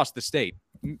think across the state,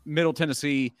 Middle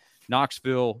Tennessee,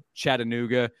 Knoxville,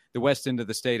 Chattanooga, the west end of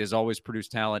the state has always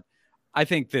produced talent. I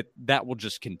think that will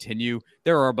just continue.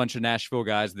 There are a bunch of Nashville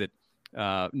guys that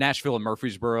Nashville and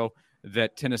Murfreesboro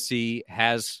that Tennessee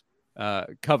has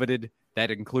coveted.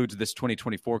 That includes this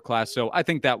 2024 class. So I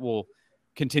think that will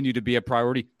continue to be a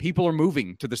priority. People are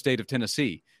moving to the state of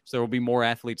Tennessee. So there will be more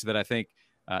athletes that I think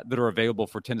that are available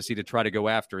for Tennessee to try to go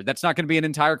after. That's not going to be an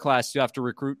entire class. You have to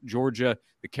recruit Georgia,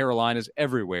 the Carolinas,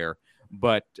 everywhere.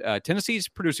 But Tennessee's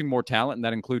producing more talent, and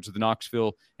that includes the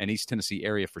Knoxville and East Tennessee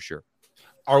area for sure.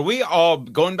 Are we all,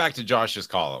 going back to Josh's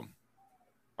column,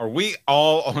 are we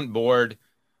all on board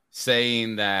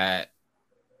saying that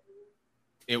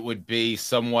it would be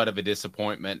somewhat of a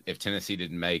disappointment if Tennessee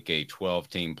didn't make a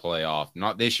 12-team playoff,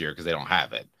 not this year because they don't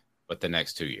have it, but the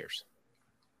next 2 years?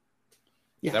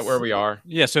 Yes. Is that where we are?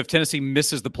 Yeah, so if Tennessee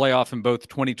misses the playoff in both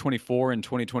 2024 and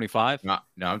 2025? No,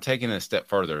 I'm taking it a step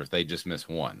further if they just miss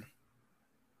one.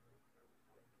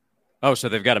 Oh, so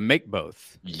they've got to make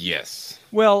both. Yes.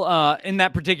 Well, in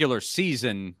that particular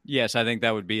season, yes, I think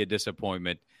that would be a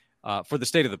disappointment. For the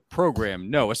state of the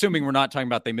program, no. Assuming we're not talking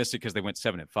about they missed it because they went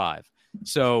 7-5.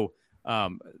 So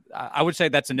I would say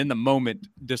that's an in-the-moment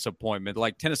disappointment.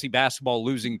 Like Tennessee basketball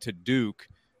losing to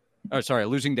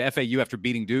FAU after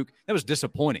beating Duke. That was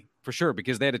disappointing for sure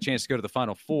because they had a chance to go to the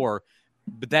Final Four,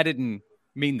 but that didn't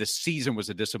mean the season was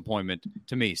a disappointment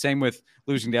to me. Same with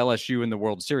losing to LSU in the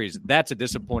World Series. That's a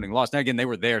disappointing loss. Now, again, they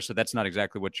were there, so that's not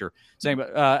exactly what you're saying.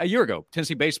 But a year ago,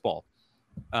 Tennessee baseball,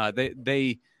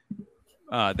 they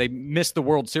missed the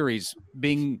World Series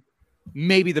being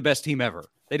maybe the best team ever.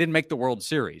 They didn't make the World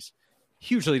Series.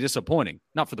 Hugely disappointing,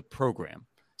 not for the program.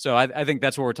 So I think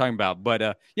that's what we're talking about.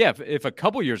 But, if a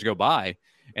couple years go by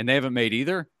and they haven't made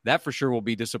either, that for sure will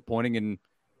be disappointing and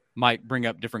might bring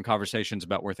up different conversations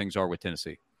about where things are with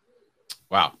Tennessee.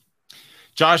 Wow.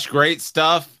 Josh, great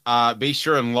stuff. Be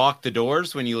sure and lock the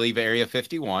doors when you leave Area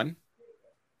 51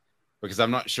 because I'm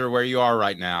not sure where you are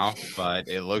right now, but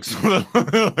it looks a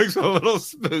little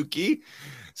spooky.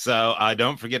 So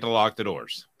don't forget to lock the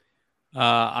doors.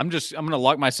 I'm going to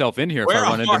lock myself in here. Where if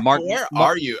I run into Mark. Where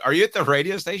are you? Are you at the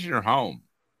radio station or home?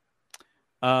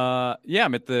 Yeah,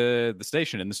 I'm at the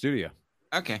station in the studio.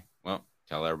 Okay. Well,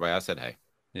 tell everybody I said hey.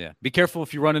 Yeah. Be careful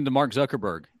if you run into Mark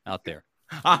Zuckerberg out there.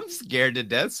 I'm scared to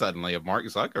death suddenly of Mark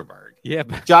Zuckerberg. Yeah.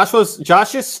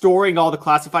 Josh is storing all the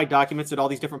classified documents that all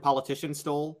these different politicians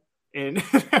stole. And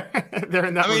they're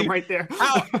in that room right there.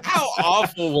 How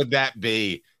awful would that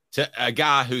be to a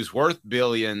guy who's worth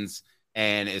billions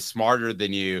and is smarter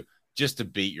than you just to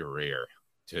beat your rear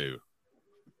too?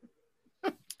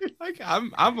 Like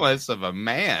I'm less of a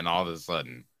man all of a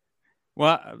sudden.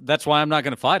 Well, that's why I'm not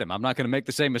going to fight him. I'm not going to make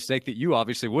the same mistake that you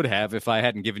obviously would have if I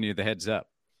hadn't given you the heads up.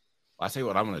 Well, I'll tell you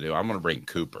what I'm going to do. I'm going to bring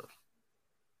Cooper.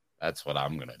 That's what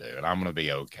I'm going to do, and I'm going to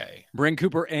be okay. Bring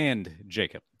Cooper and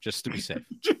Jacob, just to be safe.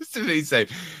 Just to be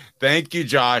safe. Thank you,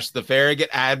 Josh, the Farragut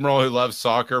Admiral who loves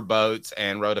soccer, boats,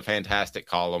 and wrote a fantastic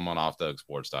column on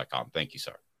offthehooksports.com. Thank you,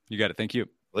 sir. You got it. Thank you.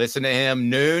 Listen to him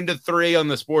noon to 3 on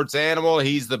the Sports Animal.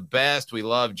 He's the best. We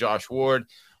love Josh Ward.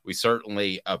 We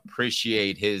certainly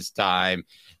appreciate his time.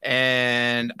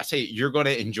 And I say you're going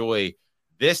to enjoy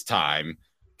this time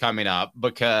coming up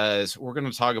because we're going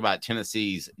to talk about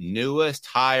Tennessee's newest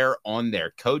hire on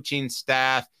their coaching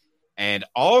staff and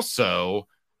also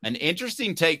an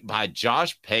interesting take by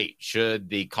Josh Pate. Should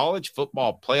the College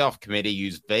Football Playoff Committee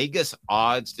use Vegas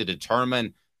odds to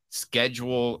determine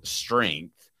schedule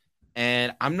strength?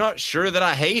 And I'm not sure that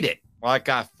I hate it like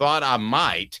I thought I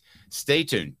might. Stay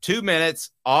tuned. 2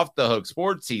 minutes off the Hook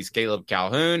Sports. He's Caleb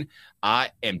Calhoun. I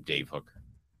am Dave Hooker.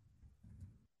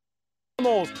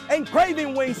 And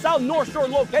Craving Wings South North Shore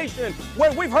location,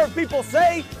 where we've heard people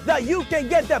say that you can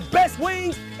get the best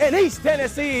wings in East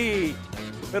Tennessee.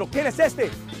 Pero ¿quién es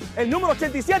este? El número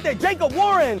 87, Jacob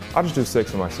Warren. I'll just do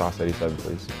 6 of my sauce 87,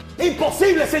 please.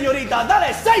 Imposible, señorita.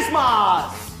 Dale 6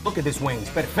 más. Look at these wings.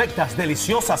 Perfectas,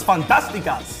 deliciosas,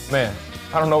 fantásticas. Man,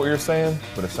 I don't know what you're saying,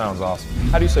 but it sounds awesome.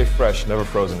 How do you say fresh, never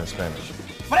frozen in Spanish?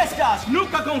 Frescas,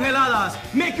 nunca congeladas.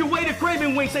 Make your way to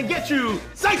Craving Wings and get you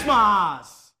 6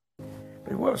 más.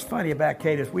 But what was funny about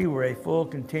Cadis, we were a full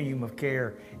continuum of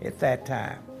care at that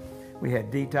time. We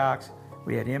had detox,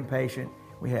 we had inpatient,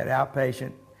 we had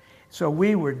outpatient. So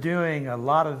we were doing a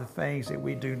lot of the things that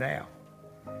we do now.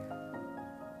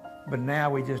 But now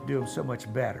we just do them so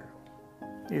much better.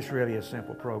 It's really a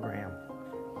simple program,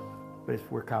 but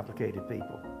we're complicated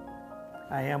people.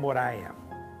 I am what I am,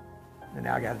 and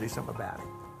now I got to do something about it.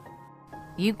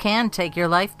 You can take your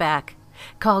life back.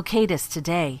 Call Cadis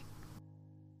today.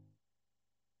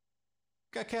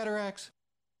 Got cataracts?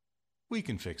 We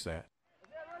can fix that.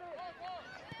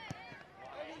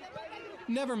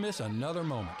 Never miss another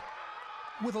moment.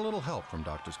 With a little help from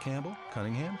Doctors Campbell,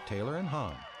 Cunningham, Taylor, and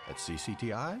Hahn at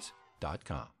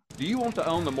cctis.com. Do you want to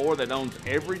own the more that owns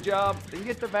every job? Then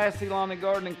get to Vassey Lawn and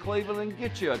Garden in Cleveland and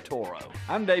get you a Toro.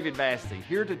 I'm David Vassey,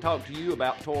 here to talk to you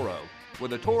about Toro.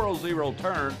 With a Toro Zero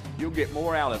Turn, you'll get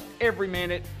more out of every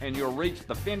minute and you'll reach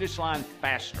the finish line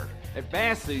faster. At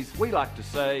Vassey's, we like to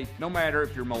say, no matter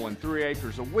if you're mowing 3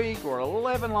 acres a week or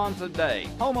 11 lawns a day,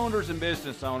 homeowners and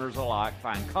business owners alike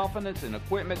find confidence in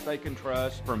equipment they can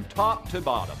trust from top to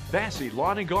bottom. Vassey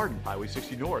Lawn and Garden, Highway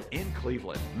 60 North in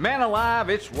Cleveland. Man alive,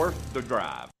 it's worth the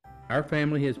drive. Our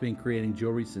family has been creating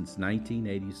jewelry since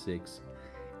 1986,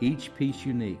 each piece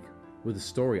unique with a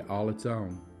story all its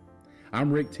own. I'm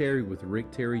Rick Terry with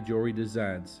Rick Terry Jewelry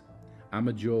Designs. I'm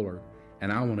a jeweler, and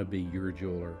I want to be your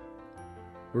jeweler.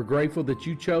 We're grateful that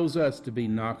you chose us to be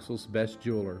Knoxville's best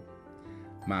jeweler.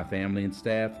 My family and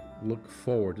staff look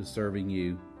forward to serving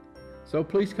you. So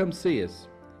please come see us.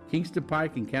 Kingston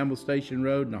Pike and Campbell Station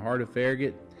Road in the heart of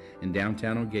Farragut and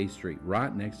downtown on Gay Street,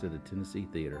 right next to the Tennessee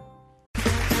Theater.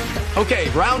 Okay,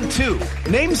 round 2.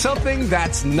 Name something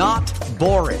that's not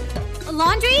boring.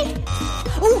 Laundry?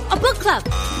 Ooh, a book club.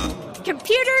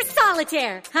 Computer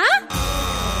solitaire, huh?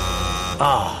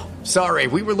 Ah, oh, sorry.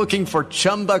 We were looking for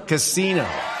Chumba Casino.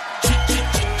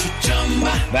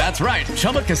 That's right.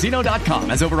 ChumbaCasino.com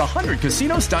has over 100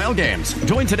 casino-style games.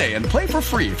 Join today and play for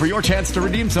free for your chance to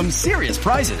redeem some serious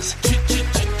prizes.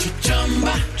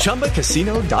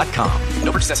 ChumbaCasino.com.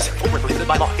 No purchase necessary. Void where prohibited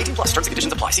by law. 18 plus. Terms and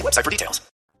conditions apply. See website for details.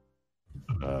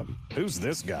 Who's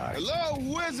this guy? Hello,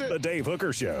 wizard. The Dave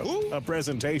Hooker Show. Who? A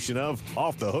presentation of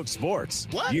Off the Hook Sports.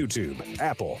 What? YouTube,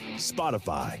 Apple,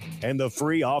 Spotify, and the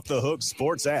free Off the Hook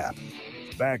Sports app.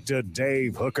 Back to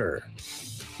Dave Hooker.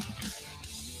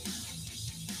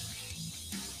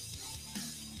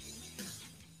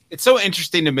 It's so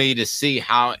interesting to me to see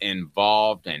how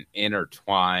involved and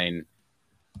intertwined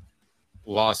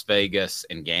Las Vegas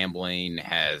and gambling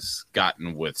has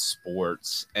gotten with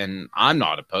sports, and I'm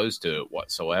not opposed to it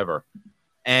whatsoever.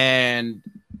 And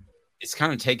it's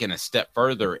kind of taken a step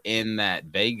further in that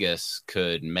Vegas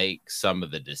could make some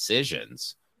of the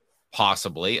decisions,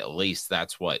 possibly. At least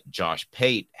that's what Josh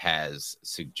Pate has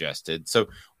suggested. So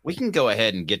we can go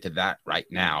ahead and get to that right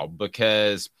now,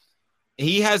 because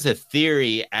he has a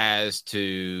theory as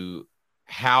to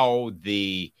how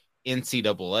the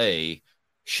NCAA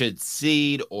should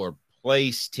seed or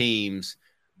place teams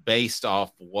based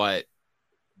off what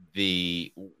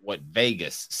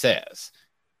Vegas says.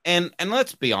 And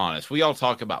let's be honest, we all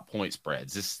talk about point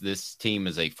spreads. This team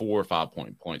is a 4 or 5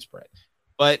 point spread.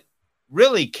 But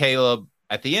really, Caleb,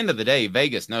 at the end of the day,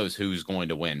 Vegas knows who's going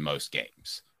to win most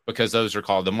games, because those are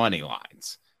called the money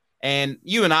lines. And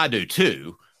you and I do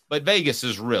too, but Vegas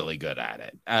is really good at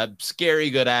it.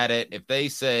 Scary good at it. If they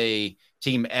say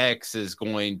Team X is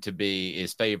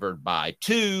favored by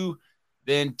 2,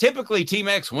 then typically Team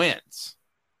X wins.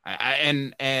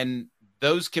 And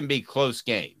those can be close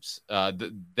games.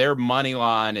 Their money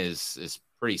line is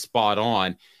pretty spot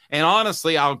on. And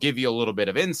honestly, I'll give you a little bit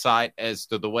of insight as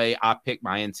to the way I pick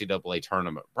my NCAA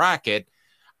tournament bracket.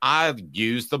 I've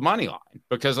used the money line,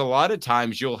 because a lot of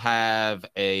times you'll have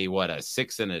a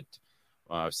 6 and a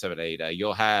 7, 8.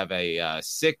 You'll have a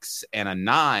 6 and a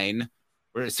 9,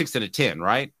 or a 6 and a 10,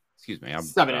 right? Excuse me.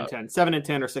 7 and 10, 7 and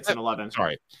 10, or 6 and 11.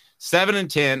 Sorry, 7 and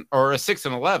 10, or a 6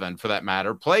 and 11 for that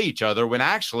matter, play each other when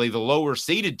actually the lower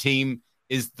seeded team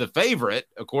is the favorite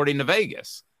according to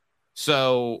Vegas.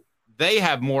 So they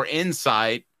have more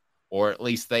insight, or at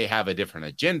least they have a different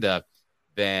agenda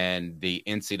than the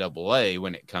NCAA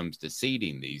when it comes to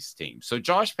seeding these teams. So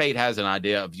Josh Pate has an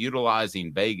idea of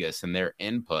utilizing Vegas and their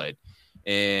input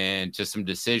into some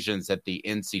decisions that the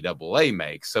NCAA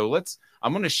makes. So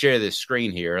I'm going to share this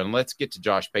screen here, and let's get to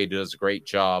Josh Pate, who does a great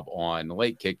job on the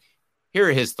Late Kick. Here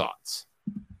are his thoughts.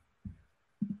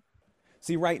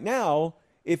 See, right now,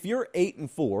 if you're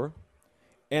 8-4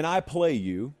 and I play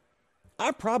you,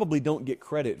 I probably don't get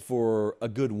credit for a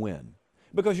good win,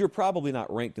 because you're probably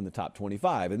not ranked in the top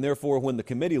 25. And therefore, when the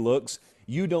committee looks,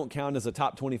 you don't count as a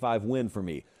top 25 win for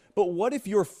me. But what if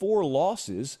your 4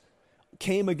 losses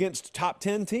came against top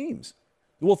 10 teams?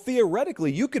 Well,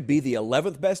 theoretically, you could be the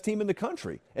 11th best team in the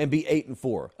country and be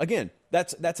 8-4. Again,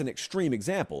 that's an extreme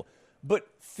example, but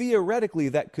theoretically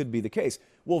that could be the case.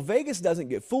 Well, Vegas doesn't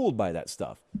get fooled by that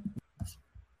stuff.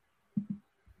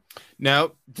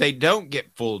 No, they don't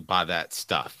get fooled by that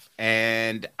stuff,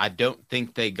 and I don't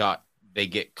think they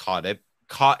get caught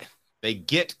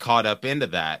up into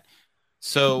that.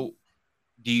 So,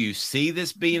 do you see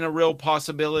this being a real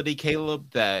possibility, Caleb,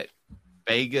 that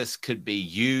Vegas could be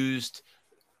used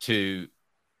to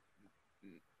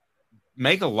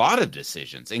make a lot of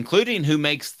decisions, including who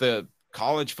makes the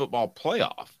college football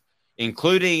playoff,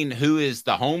 including who is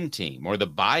the home team or the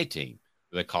bye team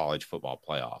for the college football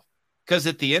playoff? Because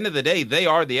at the end of the day, they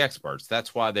are the experts.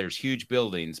 That's why there's huge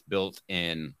buildings built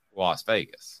in Las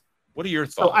Vegas. What are your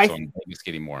thoughts on Vegas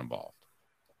getting more involved?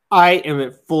 I am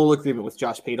in full agreement with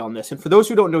Josh Pate on this. And for those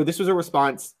who don't know, this was a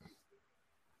response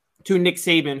to Nick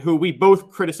Saban, who we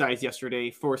both criticized yesterday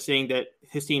for saying that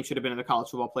his team should have been in the college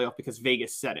football playoff because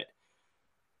Vegas said it.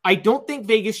 I don't think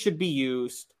Vegas should be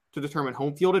used to determine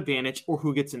home field advantage or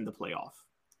who gets in the playoff.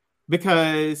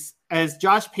 Because, as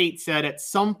Josh Pate said, at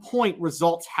some point,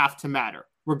 results have to matter.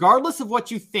 Regardless of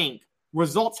what you think,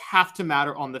 results have to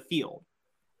matter on the field.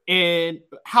 And,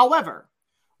 however,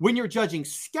 when you're judging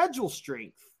schedule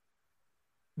strength,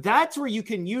 that's where you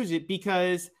can use it,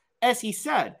 because, as he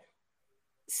said,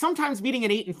 sometimes beating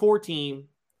an 8-4 team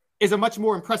is a much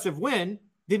more impressive win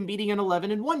than beating an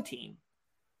 11-1 team.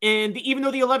 And even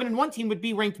though the 11-1 team would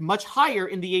be ranked much higher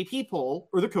in the AP poll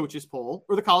or the coaches poll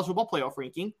or the college football playoff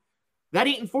ranking, that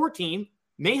 8-4 team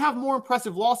may have more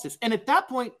impressive losses. And at that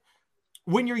point,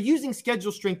 when you're using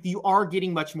schedule strength, you are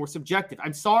getting much more subjective.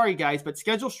 I'm sorry, guys, but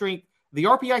schedule strength, the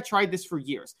RPI tried this for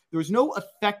years. There's no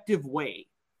effective way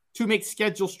to make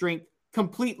schedule strength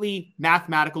completely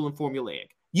mathematical and formulaic.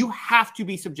 You have to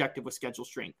be subjective with schedule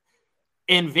strength.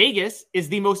 And Vegas is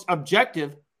the most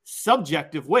objective,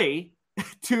 subjective way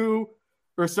to,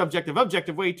 or subjective,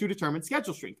 objective way to determine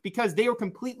schedule strength, because they are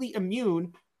completely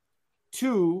immune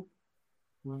to,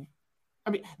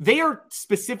 they are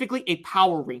specifically a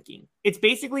power ranking. It's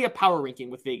basically a power ranking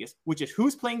with Vegas, which is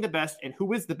who's playing the best and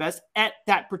who is the best at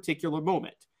that particular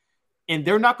moment. And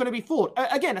they're not going to be fooled.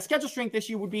 Again, a schedule strength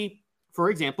issue would be, for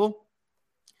example,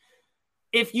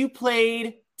 if you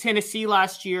played Tennessee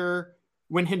last year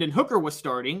when Hendon Hooker was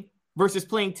starting versus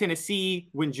playing Tennessee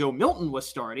when Joe Milton was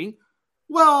starting,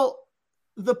 well,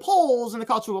 the polls and the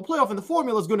college football playoff and the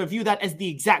formula is going to view that as the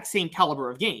exact same caliber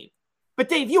of game. But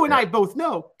Dave, you and I both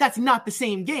know that's not the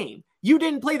same game. You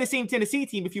didn't play the same Tennessee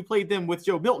team if you played them with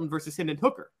Joe Milton versus Hendon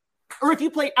Hooker. Or if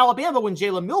you played Alabama when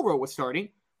Jalen Milroe was starting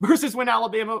versus when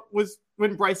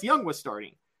when Bryce Young was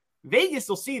starting. Vegas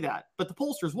will see that, but the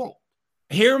pollsters won't.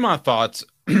 Here are my thoughts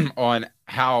on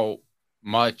how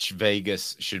much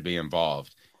Vegas should be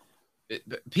involved.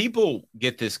 People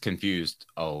get this confused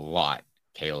a lot,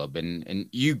 Caleb, and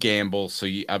you gamble, so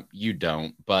you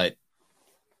don't. But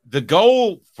the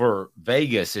goal for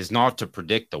Vegas is not to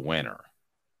predict the winner.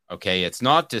 Okay, it's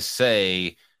not to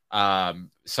say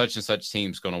such and such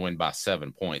team's going to win by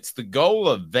 7 points. The goal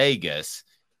of Vegas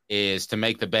is to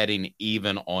make the betting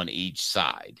even on each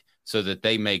side, so that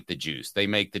they make the juice. They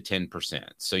make the 10%.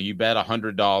 So you bet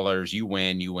 $100, you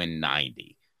win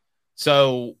 90.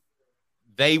 So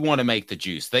they want to make the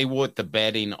juice. They want the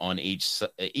betting on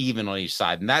even on each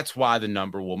side. And that's why the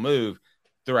number will move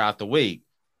throughout the week.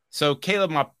 So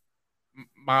Caleb,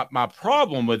 my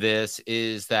problem with this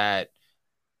is that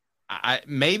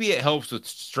maybe it helps with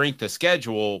strength of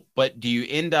schedule, but do you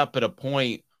end up at a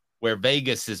point where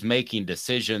Vegas is making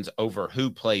decisions over who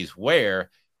plays where?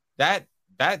 That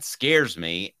scares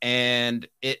me, and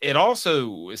it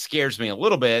also scares me a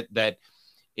little bit that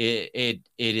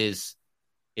there's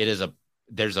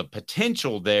a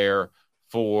potential there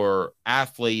for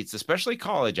athletes, especially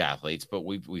college athletes, but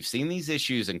we've seen these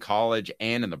issues in college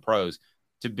and in the pros,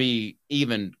 to be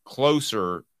even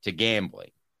closer to gambling.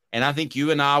 And I think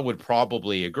you and I would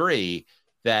probably agree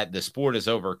that the sport has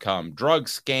overcome drug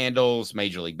scandals,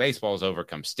 Major League Baseball has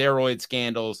overcome steroid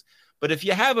scandals. But if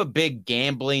you have a big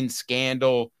gambling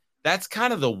scandal, that's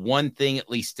kind of the one thing,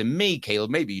 at least to me, Caleb,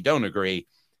 maybe you don't agree,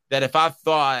 that if I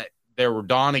thought there were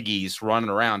Donegues running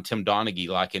around, Tim Donaghy,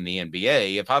 like in the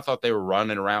NBA, if I thought they were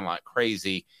running around like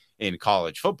crazy in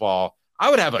college football, I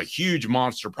would have a huge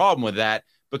monster problem with that,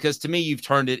 because to me, you've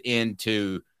turned it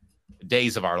into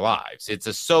Days of Our Lives. It's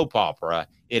a soap opera.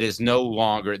 It is no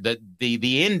longer,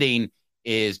 the ending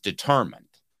is determined.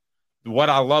 What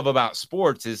I love about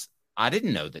sports is I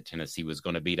didn't know that Tennessee was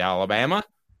going to beat Alabama.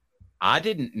 I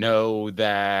didn't know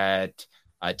that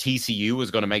TCU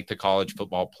was going to make the college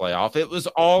football playoff. It was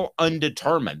all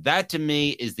undetermined. That, to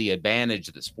me, is the advantage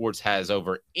that sports has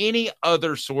over any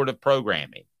other sort of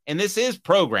programming. And this is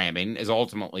programming, is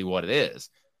ultimately what it is,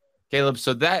 Caleb.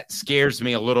 So that scares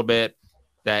me a little bit,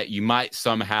 that you might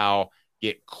somehow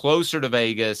get closer to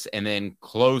Vegas and then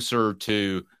closer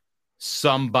to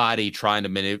somebody trying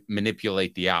to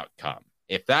manipulate the outcome.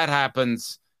 If that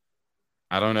happens,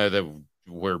 I don't know, that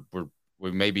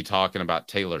we may be talking about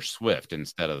Taylor Swift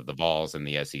instead of the balls in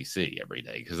the SEC every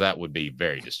day, because that would be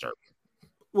very disturbing.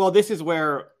 Well, this is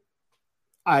where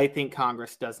I think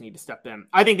Congress does need to step in.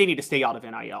 I think they need to stay out of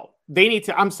NIL. They need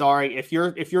to. I'm sorry, if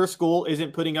your school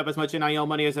isn't putting up as much NIL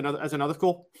money as another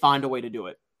school, find a way to do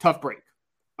it. Tough break.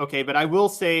 Okay, but I will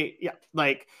say,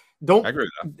 don't. I agree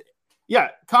with that. Yeah,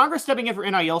 Congress stepping in for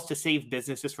NILs to save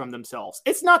businesses from themselves.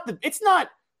 It's not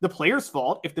the player's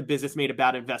fault if the business made a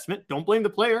bad investment. Don't blame the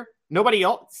player. Nobody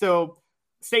else. So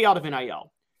stay out of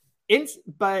NIL.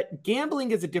 But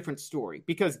gambling is a different story,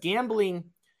 because gambling,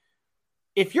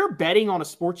 if you're betting on a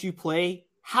sport you play,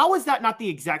 how is that not the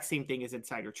exact same thing as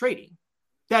insider trading?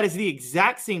 That is the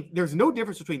exact same. There's no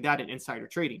difference between that and insider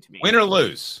trading to me. Win or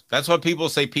lose. That's what people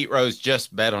say. Pete Rose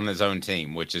just bet on his own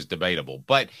team, which is debatable.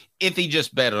 But if he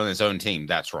just bet on his own team,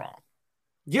 that's wrong.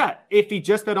 Yeah, if he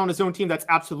just bet on his own team, that's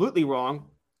absolutely wrong.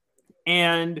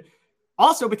 And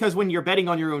also, because when you're betting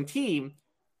on your own team,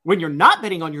 when you're not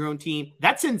betting on your own team,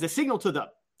 that sends a signal to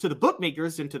the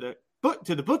bookmakers and to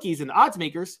the bookies and the odds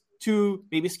makers to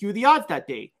maybe skew the odds that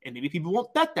day, and maybe people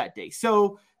won't bet that day.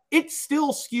 So it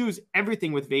still skews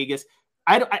everything with Vegas.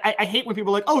 I hate when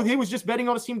people are like, oh, he was just betting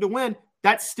on his team to win.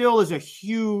 That still is a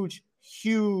huge,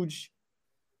 huge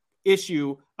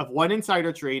issue of one,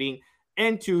 insider trading,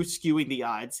 and 2, skewing the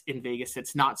odds in Vegas.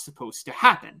 It's not supposed to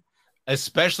happen.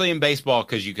 Especially in baseball,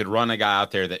 because you could run a guy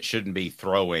out there that shouldn't be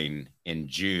throwing in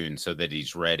June so that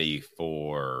he's ready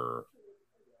for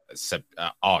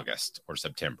August or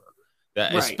September,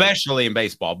 Right. Especially in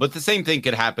baseball. But the same thing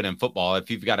could happen in football.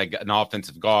 If you've got an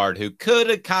offensive guard who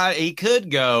could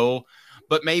go,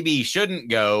 but maybe he shouldn't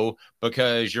go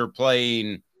because you're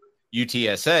playing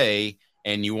UTSA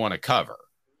and you want to cover.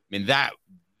 I mean,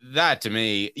 that to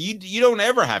me, you don't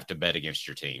ever have to bet against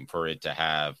your team for it to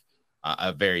have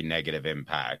a very negative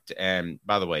impact. And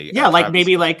by the way,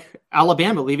 maybe like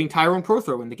Alabama leaving Tyrone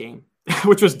Prothro in the game,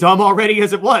 which was dumb already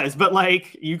as it was. But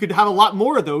like, you could have a lot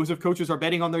more of those if coaches are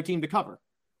betting on their team to cover.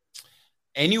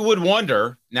 And you would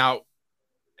wonder now.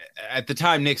 At the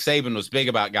time, Nick Saban was big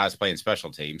about guys playing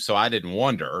special teams, so I didn't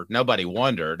wonder. Nobody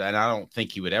wondered, and I don't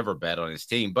think he would ever bet on his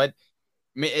team. But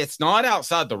I mean, it's not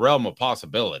outside the realm of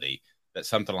possibility that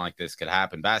something like this could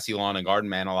happen. Bassey Lawn and Garden,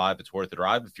 man alive, it's worth a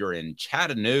drive. If you're in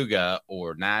Chattanooga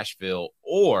or Nashville,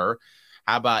 or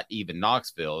how about even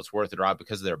Knoxville, it's worth a drive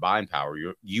because of their buying power.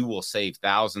 You will save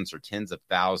thousands or tens of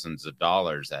thousands of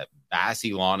dollars at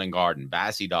Bassey Lawn and Garden,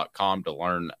 Bassey.com to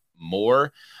learn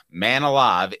more. Man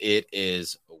alive, it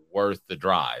is worth the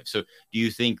drive. So do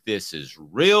you think this is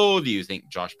real? Do you think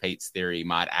Josh Pate's theory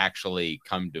might actually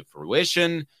come to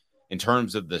fruition in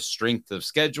terms of the strength of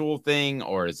schedule thing,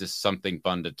 or is this something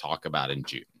fun to talk about in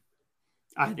June?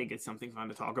 I think it's something fun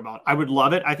to talk about. I would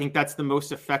love it. I think that's the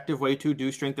most effective way to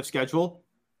do strength of schedule,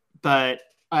 but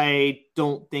I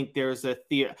don't think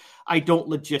I don't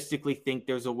logistically think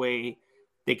there's a way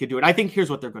they could do it. I think here's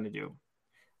what they're going to do.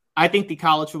 I think the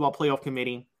College Football Playoff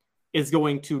Committee is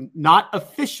going to not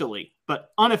officially, but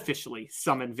unofficially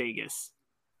summon Vegas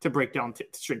to break down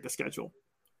strength of schedule.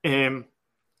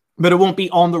 But it won't be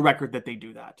on the record that they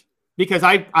do that, because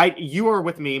you are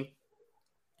with me.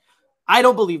 I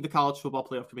don't believe the College Football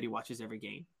Playoff Committee watches every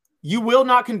game. You will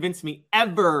not convince me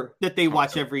ever that they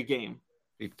watch every game.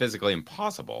 It's physically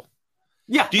impossible.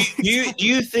 Yeah. Do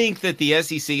you think that the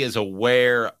SEC is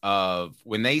aware of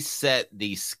when they set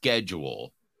the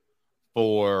schedule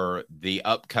for the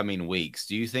upcoming weeks?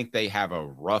 Do you think they have a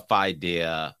rough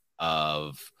idea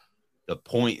of the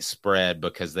point spread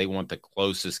because they want the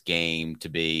closest game to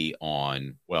be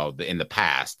on, well, in the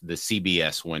past, the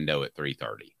CBS window at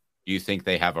 3:30? Do you think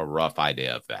they have a rough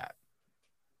idea of that?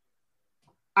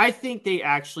 I think they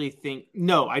actually think,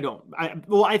 no, I don't.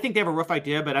 I think they have a rough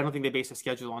idea, but I don't think they base a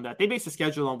schedule on that. They base a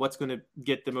schedule on what's going to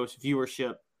get the most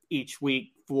viewership each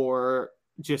week for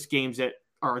just games that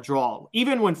are a draw.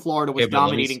 Even when Florida was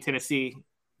dominating Tennessee,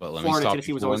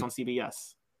 Tennessee was always on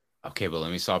CBS. Okay, but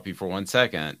let me stop you for 1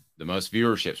 second. The most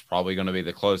viewership is probably going to be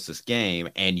the closest game,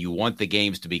 and you want the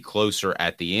games to be closer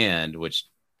at the end, which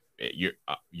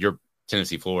your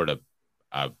Tennessee, Florida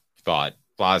thought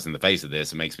flies in the face of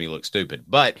this. It makes me look stupid,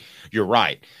 but you're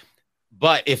right.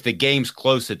 But if the game's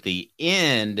close at the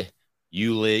end,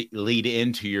 you lead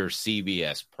into your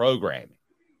CBS programming.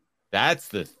 That's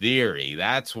the theory.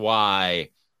 That's why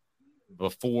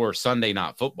before Sunday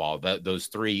Night Football, those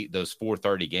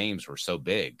 4:30 games were so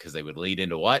big, because they would lead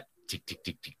into what? Tick, tick,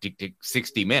 tick, tick, tick, tick,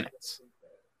 60 minutes.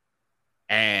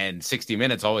 And 60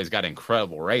 minutes always got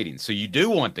incredible ratings. So you do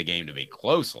want the game to be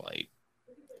close late.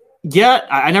 Yeah,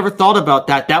 I never thought about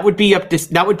that. That would be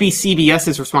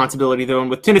CBS's responsibility, though. And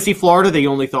with Tennessee, Florida, they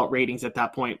only thought ratings at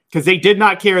that point, because they did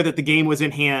not care that the game was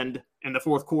in hand in the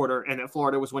fourth quarter and that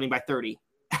Florida was winning by 30.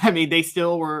 I mean, they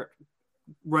still were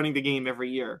running the game every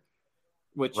year,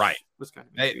 which was kind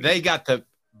of they got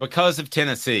because of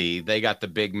Tennessee, they got the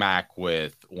Big Mac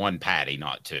with one patty,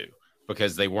 not two,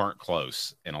 because they weren't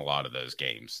close in a lot of those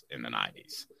games in the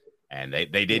 90s. And they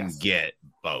didn't get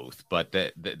both, but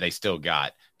they still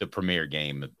got the premier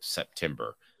game of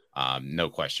September. No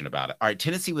question about it. All right,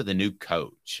 Tennessee with a new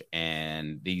coach,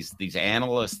 and these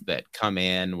analysts that come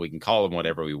in, we can call them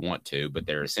whatever we want to, but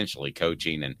they're essentially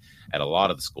coaching. And at a lot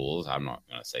of the schools, I'm not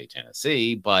going to say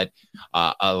Tennessee, but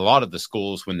a lot of the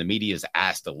schools, when the media is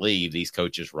asked to leave, these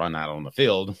coaches run out on the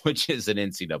field, which is an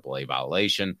NCAA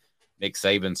violation. Nick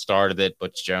Saban started it.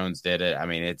 Butch Jones did it. I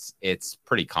mean, it's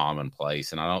pretty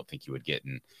commonplace, and I don't think you would get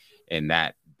in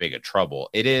that big of trouble.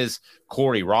 It is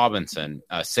Corey Robinson,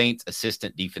 Saints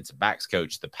assistant defensive backs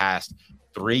coach the past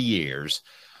 3 years.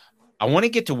 I want to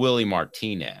get to Willie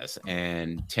Martinez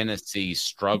and Tennessee's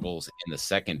struggles in the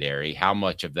secondary, how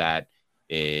much of that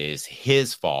is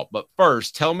his fault. But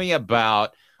first, tell me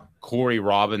about Corey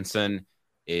Robinson.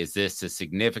 Is this a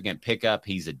significant pickup?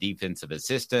 He's a defensive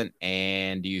assistant.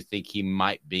 And do you think he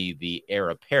might be the heir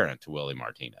apparent to Willie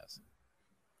Martinez?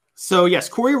 So, yes,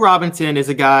 Corey Robinson is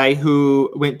a guy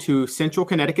who went to Central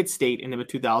Connecticut State in the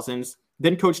mid-2000s,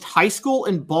 then coached high school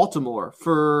in Baltimore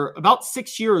for about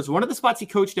 6 years. One of the spots he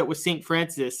coached at was St.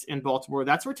 Francis in Baltimore.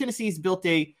 That's where Tennessee's built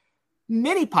a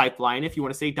mini pipeline, if you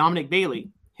want to say. Dominic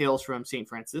Bailey hails from St.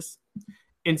 Francis.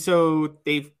 And so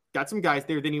they've got some guys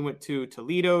there. Then he went to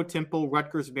Toledo, Temple,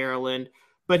 Rutgers, Maryland.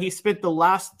 But he spent the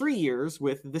last 3 years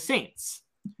with the Saints,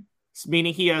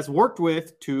 meaning he has worked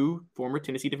with 2 former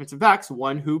Tennessee defensive backs,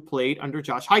 one who played under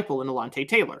Josh Heupel and Alontae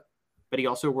Taylor. But he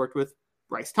also worked with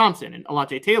Bryce Thompson. And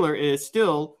Alontae Taylor is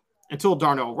still, until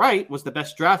Darnell Wright was the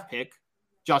best draft pick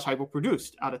Josh Heupel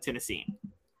produced out of Tennessee.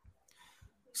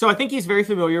 So I think he's very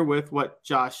familiar with what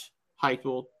Josh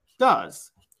Heupel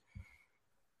does.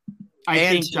 I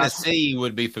think Tennessee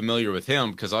would be familiar with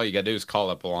him because all you got to do is call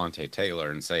up Alontae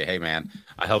Taylor and say, hey, man,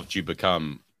 I helped you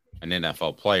become an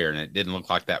NFL player, and it didn't look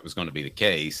like that was going to be the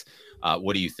case.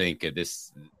 What do you think of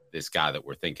this guy that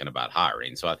we're thinking about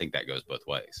hiring? So I think that goes both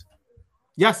ways.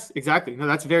 Yes, exactly. No,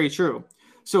 that's very true.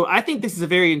 So I think this is a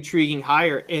very intriguing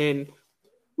hire. And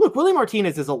look, Willie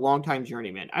Martinez is a longtime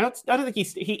journeyman. I don't think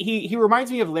he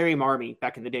reminds me of Larry Marmie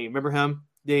back in the day. Remember him,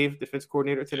 Dave, defense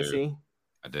coordinator at Tennessee?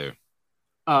 I do.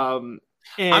 And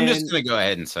I'm just going to go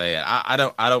ahead and say it. I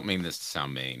don't mean this to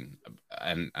sound mean,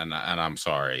 and I'm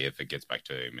sorry if it gets back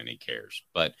to him and he cares.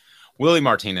 But Willie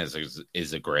Martinez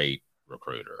is a great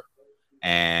recruiter.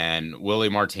 And Willie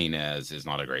Martinez is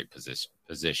not a great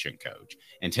position coach.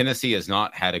 And Tennessee has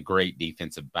not had a great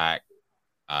defensive back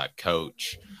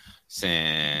coach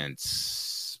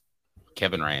since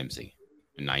Kevin Ramsey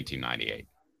in 1998.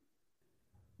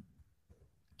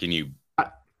 Can you?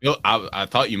 I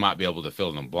thought you might be able to fill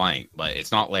in the blank, but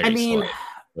it's not Larry Slay,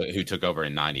 who took over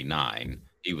in 99.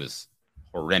 He was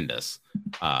horrendous.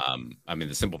 The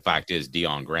simple fact is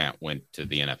Deion Grant went to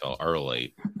the NFL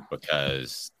early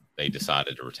because they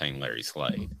decided to retain Larry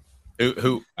Slade.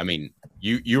 Who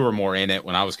you were more in it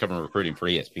when I was covering recruiting for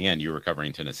ESPN. You were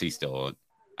covering Tennessee still.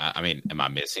 Am I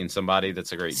missing somebody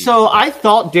that's a great? So I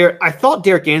thought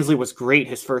Derek Ansley was great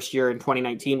his first year in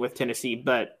 2019 with Tennessee,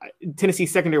 but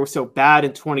Tennessee's secondary was so bad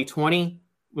in 2020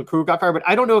 when Pruitt got fired. But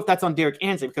I don't know if that's on Derek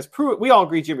Ansley because Pruitt. We all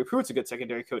agree Jimmy Pruitt's a good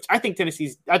secondary coach. I think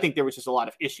there was just a lot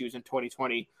of issues in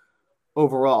 2020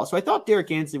 overall. So I thought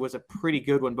Derek Ansley was a pretty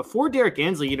good one. Before Derek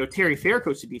Ansley, Terry Fair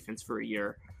coached the defense for a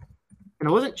year, and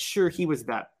I wasn't sure he was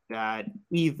that bad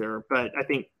either. But I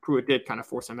think Pruitt did kind of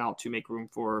force him out to make room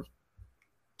for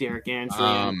Derek Ansley.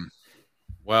 You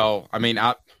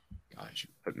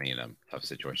put me in a tough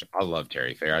situation. I love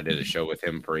Terry Fair. I did a show with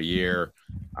him for a year.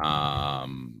 I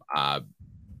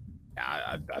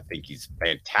think he's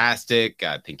fantastic.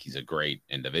 I think he's a great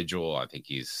individual. I think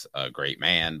he's a great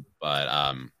man.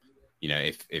 But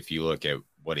if you look at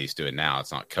what he's doing now,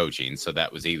 it's not coaching. So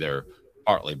that was either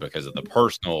partly because of the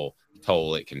personal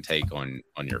toll it can take on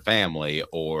your family,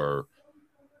 or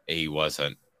he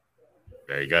wasn't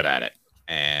very good at it.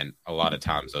 And a lot of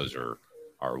times those are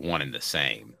one and the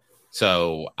same.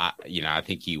 So I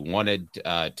think he wanted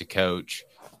to coach,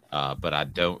 but I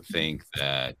don't think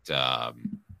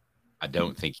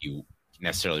he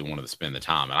necessarily wanted to spend the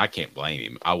time. And I can't blame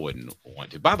him. I wouldn't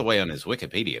want to. By the way, on his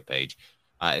Wikipedia page,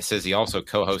 it says he also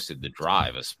co-hosted The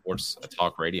Drive, a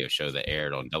talk radio show that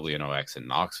aired on WNOX in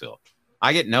Knoxville.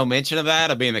 I get no mention of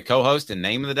that, of being the co-host and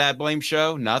name of the Dad Blame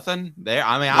show. Nothing there.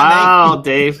 Wow,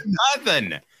 Dave.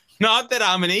 Nothing. Not that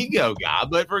I'm an ego guy,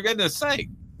 but for goodness sake.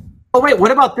 Oh, wait,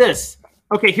 what about this?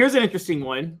 Okay, here's an interesting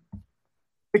one.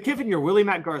 The kid in your Willie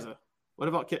Matt Garza. What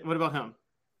about him?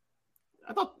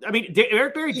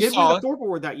 Eric Berry did win the Thorpe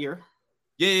Award that year.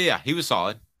 Yeah. He was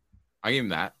solid. I give him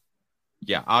that.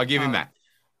 Yeah, I'll give him that.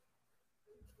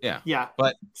 Yeah. Yeah.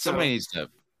 But somebody needs to.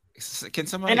 Can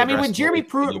somebody? And when Jeremy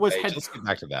Pruitt was head. Let's get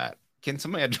back to that. Can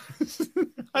somebody address?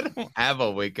 I don't have a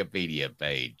Wikipedia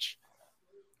page.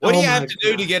 What do you have to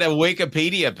do to get a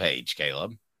Wikipedia page,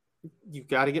 Caleb? You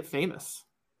got to get famous.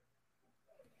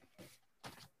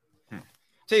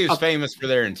 See who's famous for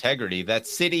their integrity.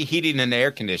 That's City Heating and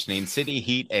Air Conditioning,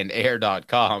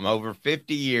 cityheatandair.com. Over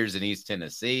 50 years in East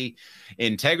Tennessee.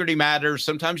 Integrity matters.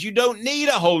 Sometimes you don't need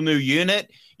a whole new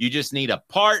unit. You just need a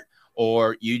part,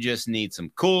 or you just need some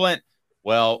coolant.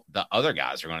 Well, the other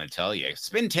guys are going to tell you,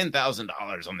 spend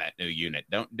 $10,000 on that new unit.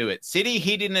 Don't do it. City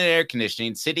Heating and Air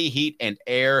Conditioning,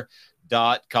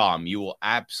 cityheatandair.com. You will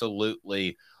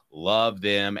absolutely love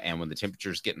them. And when the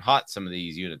temperature's getting hot, some of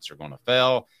these units are going to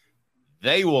fail.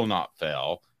 They will not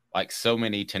fail like so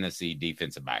many Tennessee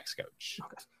defensive backs, Coach.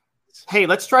 Okay. Hey,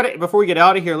 let's try to, before we get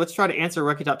out of here, let's try to answer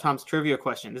Rocky Top Tom's trivia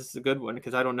question. This is a good one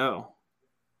because I don't know.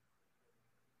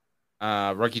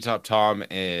 Rookie Top Tom,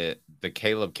 the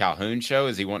Caleb Calhoun show.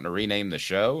 Is he wanting to rename the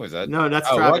show? Is that no?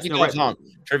 That's Rookie Top Tom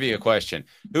trivia question.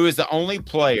 Who is the only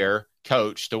player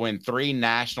coach to win 3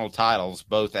 national titles,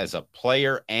 both as a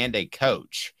player and a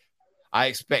coach. I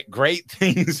expect great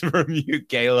things from you,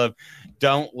 Caleb.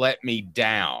 Don't let me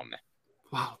down.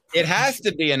 Wow. It has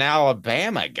to be an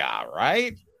Alabama guy,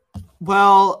 right?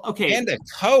 Well, okay. And a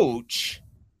coach.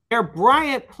 Bear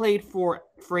Bryant played for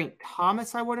Frank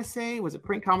Thomas, I want to say. Was it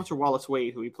Frank Thomas or Wallace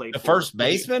Wade who he played The for? first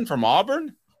baseman from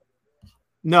Auburn?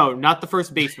 No, not the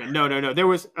first baseman. No. There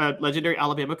was a legendary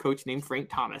Alabama coach named Frank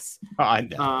Thomas. I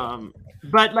know.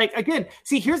 But, like, again,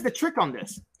 see, here's the trick on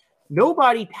this.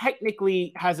 Nobody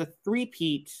technically has a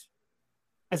three-peat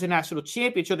as a national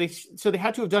champion. So they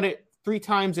had to have done it 3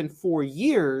 times in 4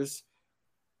 years.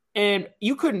 And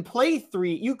you couldn't play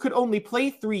 3. You could only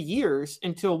play 3 years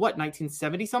until, what,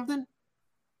 1970 something?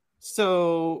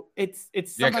 So it's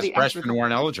somebody. Yeah, because freshmen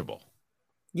weren't eligible.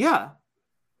 Yeah.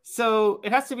 So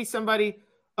it has to be somebody.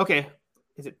 Okay.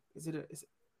 Is it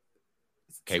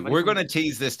okay, we're going to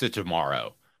tease this to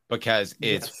tomorrow because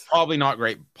it's probably not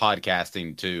great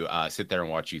podcasting to sit there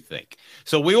and watch you think.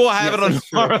 So we will have it on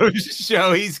tomorrow's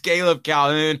show. He's Caleb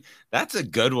Calhoun. That's a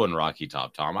good one, Rocky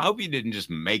Top Tom. I hope you didn't just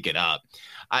make it up.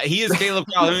 He is Caleb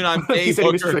Calhoun. I'm Dave He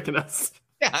was Hooker. tricking us.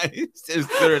 Yeah, just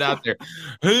threw it out there.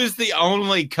 Who's the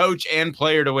only coach and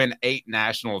player to win 8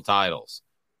 national titles?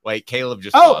 Wait, Caleb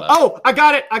just. I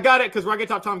got it because Rocky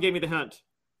Top Tom gave me the hint.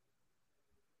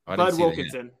 Bud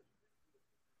Wilkinson.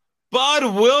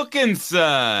 Bud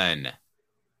Wilkinson.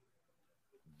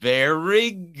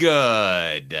 Very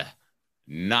good.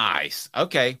 Nice.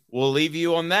 Okay, we'll leave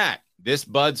you on that. This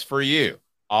Bud's for you.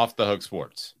 Off the Hook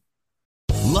Sports.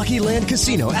 Lucky Land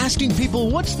Casino, asking people,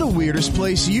 what's the weirdest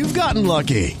place you've gotten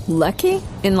lucky? Lucky?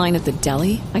 In line at the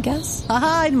deli, I guess?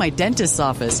 Aha, in my dentist's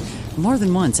office. More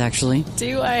than once, actually.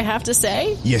 Do I have to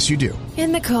say? Yes, you do.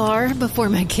 In the car before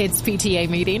my kids' PTA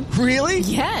meeting. Really?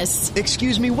 Yes.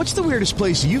 Excuse me, what's the weirdest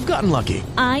place you've gotten lucky?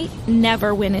 I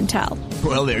never win and tell.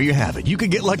 Well, there you have it. You can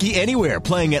get lucky anywhere,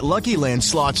 playing at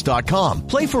LuckyLandSlots.com.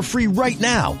 Play for free right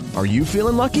now. Are you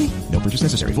feeling lucky? No purchase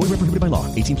necessary. Void where prohibited by law.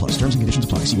 18+. Terms and conditions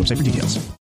apply. See website for details.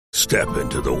 Step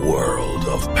into the world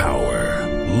of power,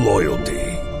 loyalty,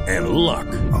 and luck.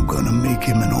 I'm gonna make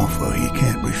him an offer he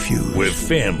can't refuse. With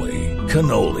family,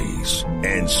 cannolis,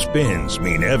 and spins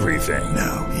mean everything.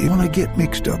 Now, you wanna get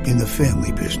mixed up in the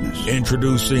family business.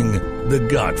 Introducing The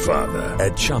Godfather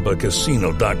at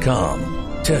ChumbaCasino.com.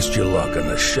 Test your luck in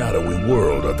the shadowy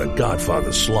world of The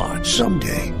Godfather slot.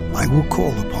 Someday, I will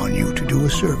call upon you to do a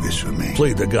service for me.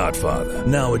 Play The Godfather,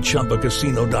 now at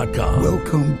ChumbaCasino.com.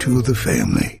 Welcome to the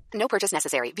family. No purchase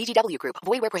necessary. VGW Group.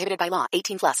 Void where prohibited by law.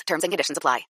 18+. Terms and conditions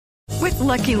apply. With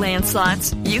Lucky Land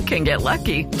Slots, you can get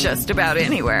lucky just about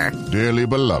anywhere. Dearly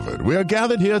beloved, we are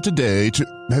gathered here today to...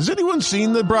 Has anyone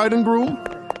seen the bride and groom?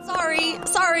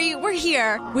 Sorry, we're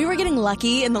here. We were getting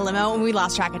lucky in the limo and we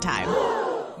lost track of time.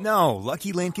 No,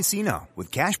 Lucky Land Casino,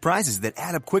 with cash prizes that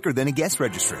add up quicker than a guest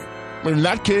registry. In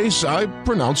that case, I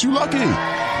pronounce you lucky.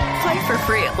 Play for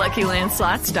free at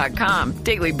LuckyLandSlots.com.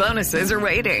 Daily bonuses are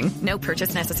waiting. No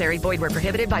purchase necessary. Void where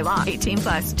prohibited by law.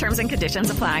 18+. Terms and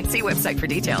conditions apply. See website for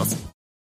details.